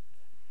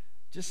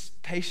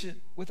 Just patient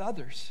with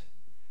others.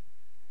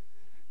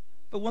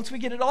 But once we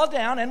get it all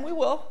down, and we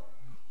will,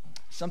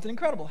 something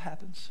incredible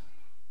happens.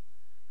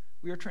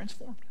 We are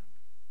transformed.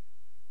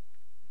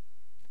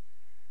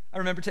 I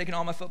remember taking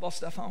all my football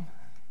stuff home.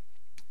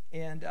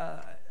 And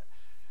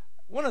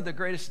one of the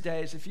greatest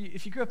days, if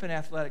you grew up in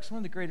athletics, one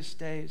of the greatest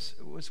days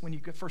was when you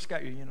first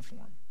got your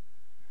uniform.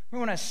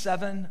 Remember when I was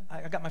 7,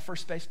 I got my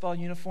first baseball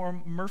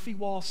uniform, Murphy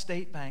Wall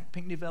State Bank,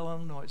 Pinckneyville,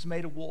 Illinois. It was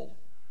made of wool,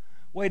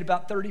 weighed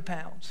about 30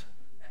 pounds.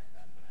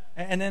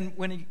 And then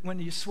when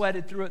you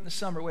sweated through it in the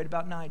summer, it weighed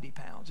about 90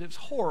 pounds. It was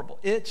horrible,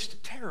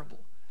 itched, terrible.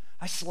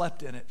 I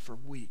slept in it for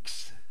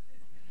weeks.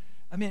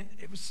 I mean,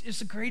 it's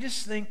the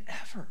greatest thing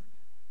ever.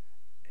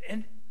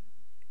 And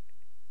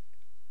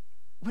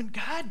when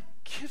God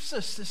gives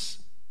us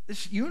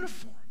this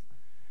uniform,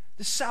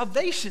 this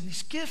salvation,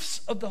 these gifts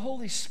of the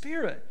Holy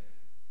Spirit,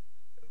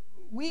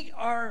 we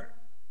are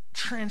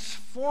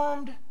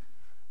transformed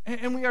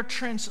and we are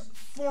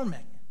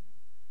transforming.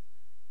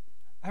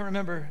 I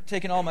remember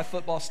taking all my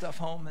football stuff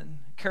home and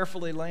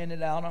carefully laying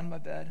it out on my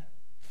bed.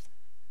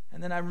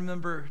 And then I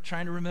remember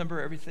trying to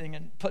remember everything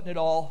and putting it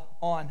all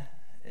on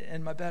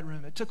in my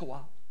bedroom. It took a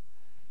while.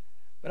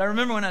 But I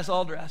remember when I was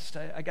all dressed,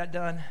 I got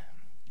done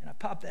and I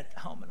popped that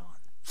helmet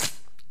on.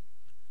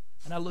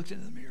 And I looked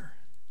into the mirror.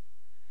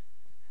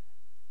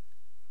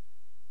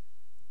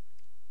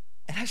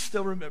 And I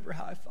still remember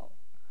how I felt.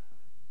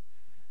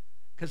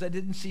 Because I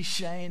didn't see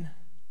Shane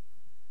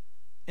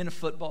in a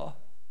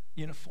football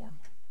uniform.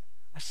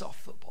 I saw a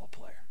football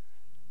player.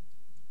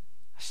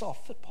 I saw a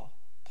football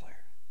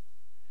player.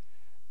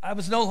 I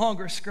was no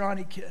longer a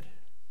scrawny kid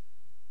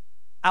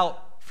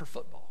out for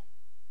football.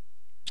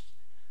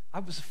 I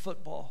was a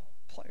football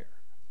player.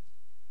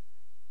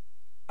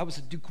 I was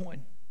a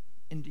DuQuoin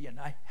Indian.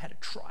 I had a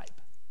tribe.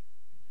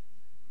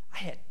 I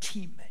had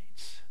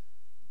teammates.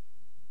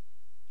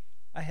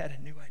 I had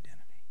a new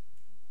identity.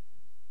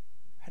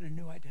 I had a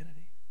new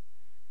identity.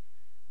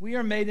 We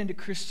are made into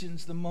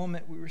Christians the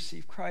moment we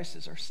receive Christ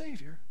as our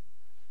Savior.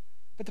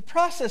 But the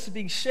process of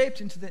being shaped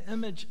into the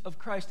image of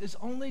Christ is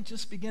only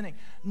just beginning.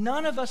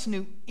 None of us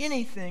knew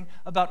anything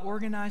about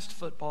organized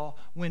football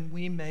when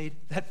we made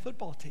that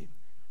football team.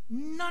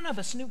 None of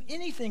us knew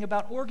anything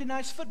about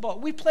organized football.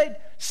 We played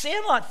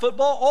sandlot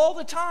football all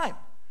the time.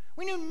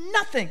 We knew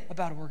nothing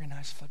about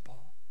organized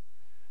football.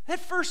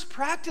 That first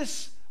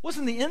practice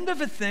wasn't the end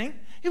of a thing.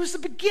 It was the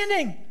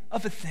beginning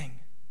of a thing.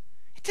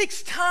 It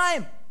takes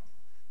time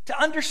to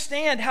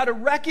understand how to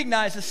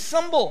recognize,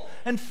 assemble,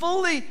 and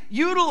fully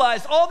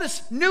utilize all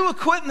this new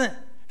equipment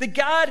that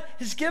God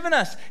has given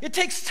us. It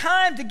takes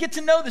time to get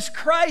to know this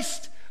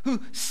Christ who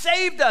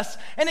saved us,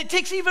 and it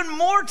takes even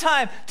more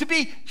time to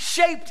be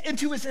shaped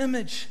into his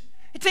image.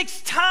 It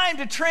takes time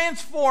to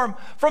transform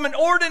from an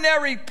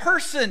ordinary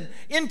person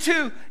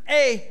into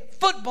a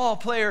football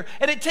player,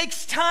 and it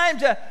takes time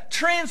to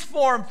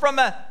transform from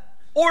an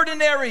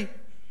ordinary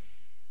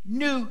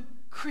new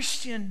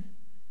Christian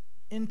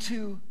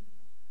into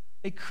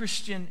a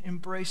Christian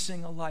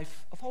embracing a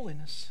life of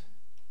holiness.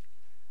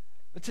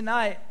 But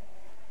tonight,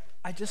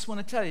 I just want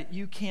to tell you,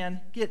 you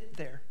can get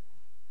there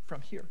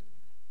from here.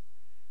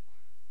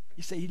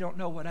 You say, you don't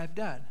know what I've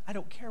done. I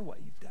don't care what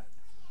you've done.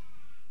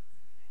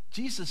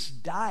 Jesus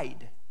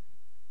died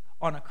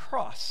on a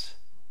cross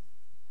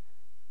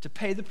to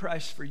pay the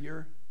price for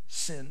your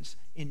sins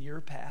in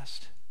your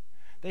past.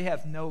 They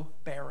have no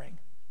bearing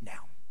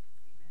now.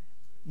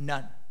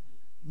 None.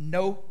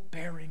 No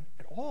bearing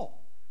at all.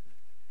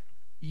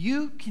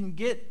 You can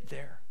get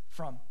there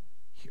from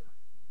here.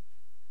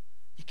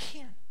 You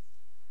can.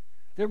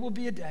 There will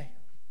be a day,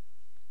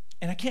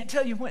 and I can't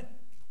tell you when,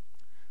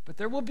 but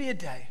there will be a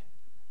day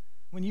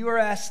when you are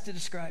asked to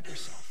describe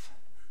yourself.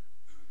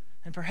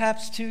 And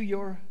perhaps to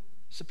your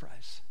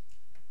surprise,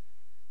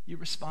 you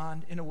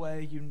respond in a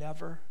way you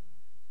never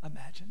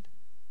imagined.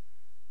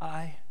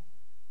 I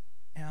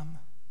am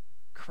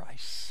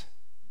Christ.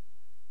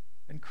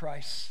 And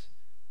Christ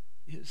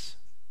is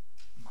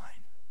mine.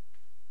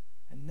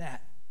 And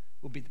that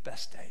will be the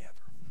best day ever.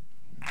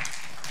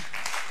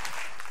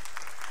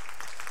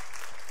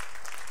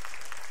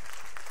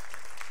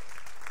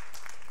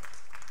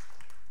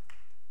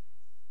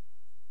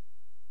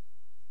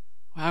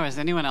 Wow, is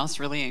anyone else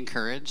really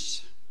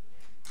encouraged?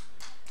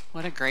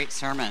 What a great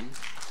sermon.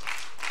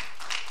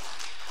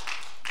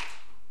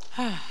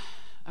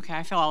 Okay,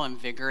 I feel all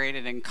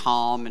invigorated and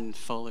calm and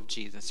full of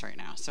Jesus right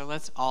now. So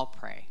let's all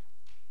pray.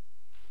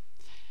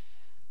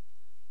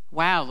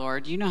 Wow,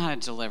 Lord, you know how to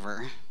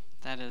deliver.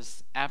 That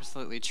is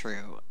absolutely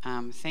true.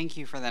 Thank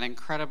you for that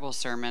incredible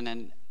sermon.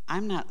 And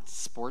I'm not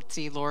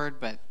sportsy, Lord,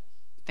 but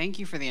thank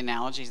you for the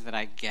analogies that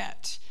I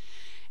get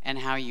and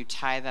how you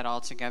tie that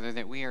all together,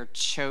 that we are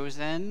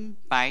chosen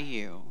by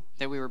you,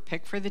 that we were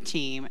picked for the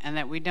team, and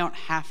that we don't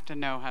have to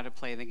know how to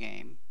play the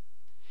game,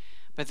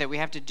 but that we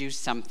have to do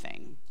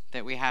something,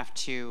 that we have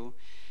to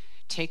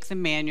take the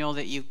manual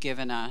that you've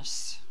given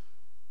us,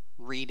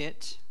 read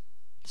it,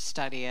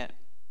 study it,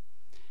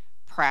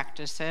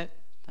 practice it.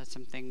 That's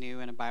something new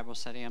in a Bible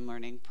study I'm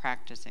learning,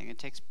 practicing. It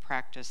takes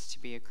practice to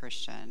be a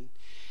Christian.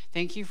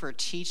 Thank you for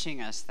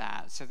teaching us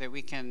that so that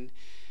we can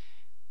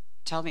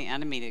tell the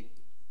enemy to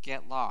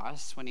get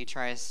lost when he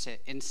tries to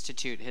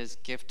institute his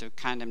gift of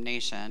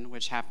condemnation,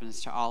 which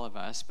happens to all of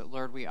us. But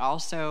Lord, we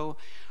also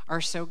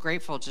are so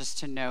grateful just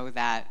to know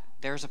that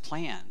there's a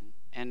plan,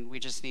 and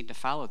we just need to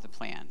follow the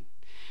plan.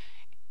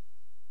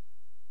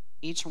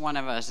 Each one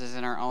of us is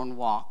in our own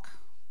walk,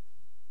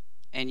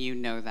 and you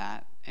know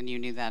that, and you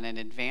knew that in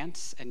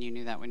advance, and you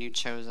knew that when you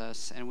chose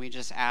us, and we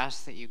just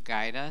ask that you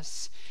guide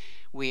us.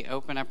 We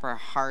open up our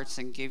hearts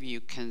and give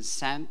you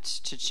consent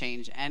to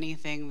change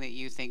anything that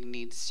you think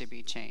needs to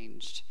be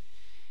changed.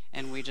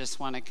 And we just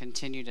want to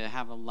continue to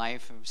have a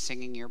life of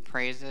singing your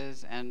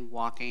praises and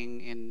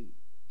walking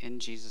in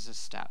Jesus'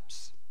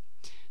 steps.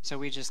 So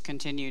we just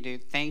continue to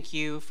thank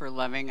you for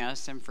loving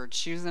us and for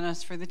choosing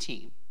us for the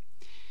team.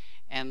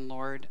 And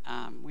Lord,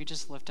 we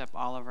just lift up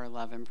all of our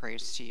love and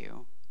praise to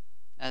you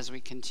as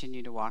we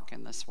continue to walk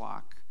in this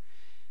walk.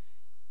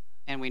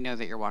 And we know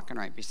that you're walking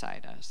right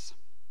beside us.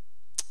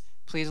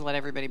 Please let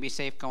everybody be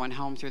safe going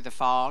home through the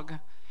fog.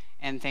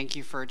 And thank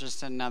you for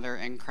just another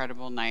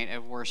incredible night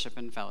of worship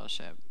and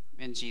fellowship.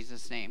 In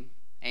Jesus' name,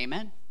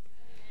 amen.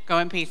 Go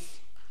in peace.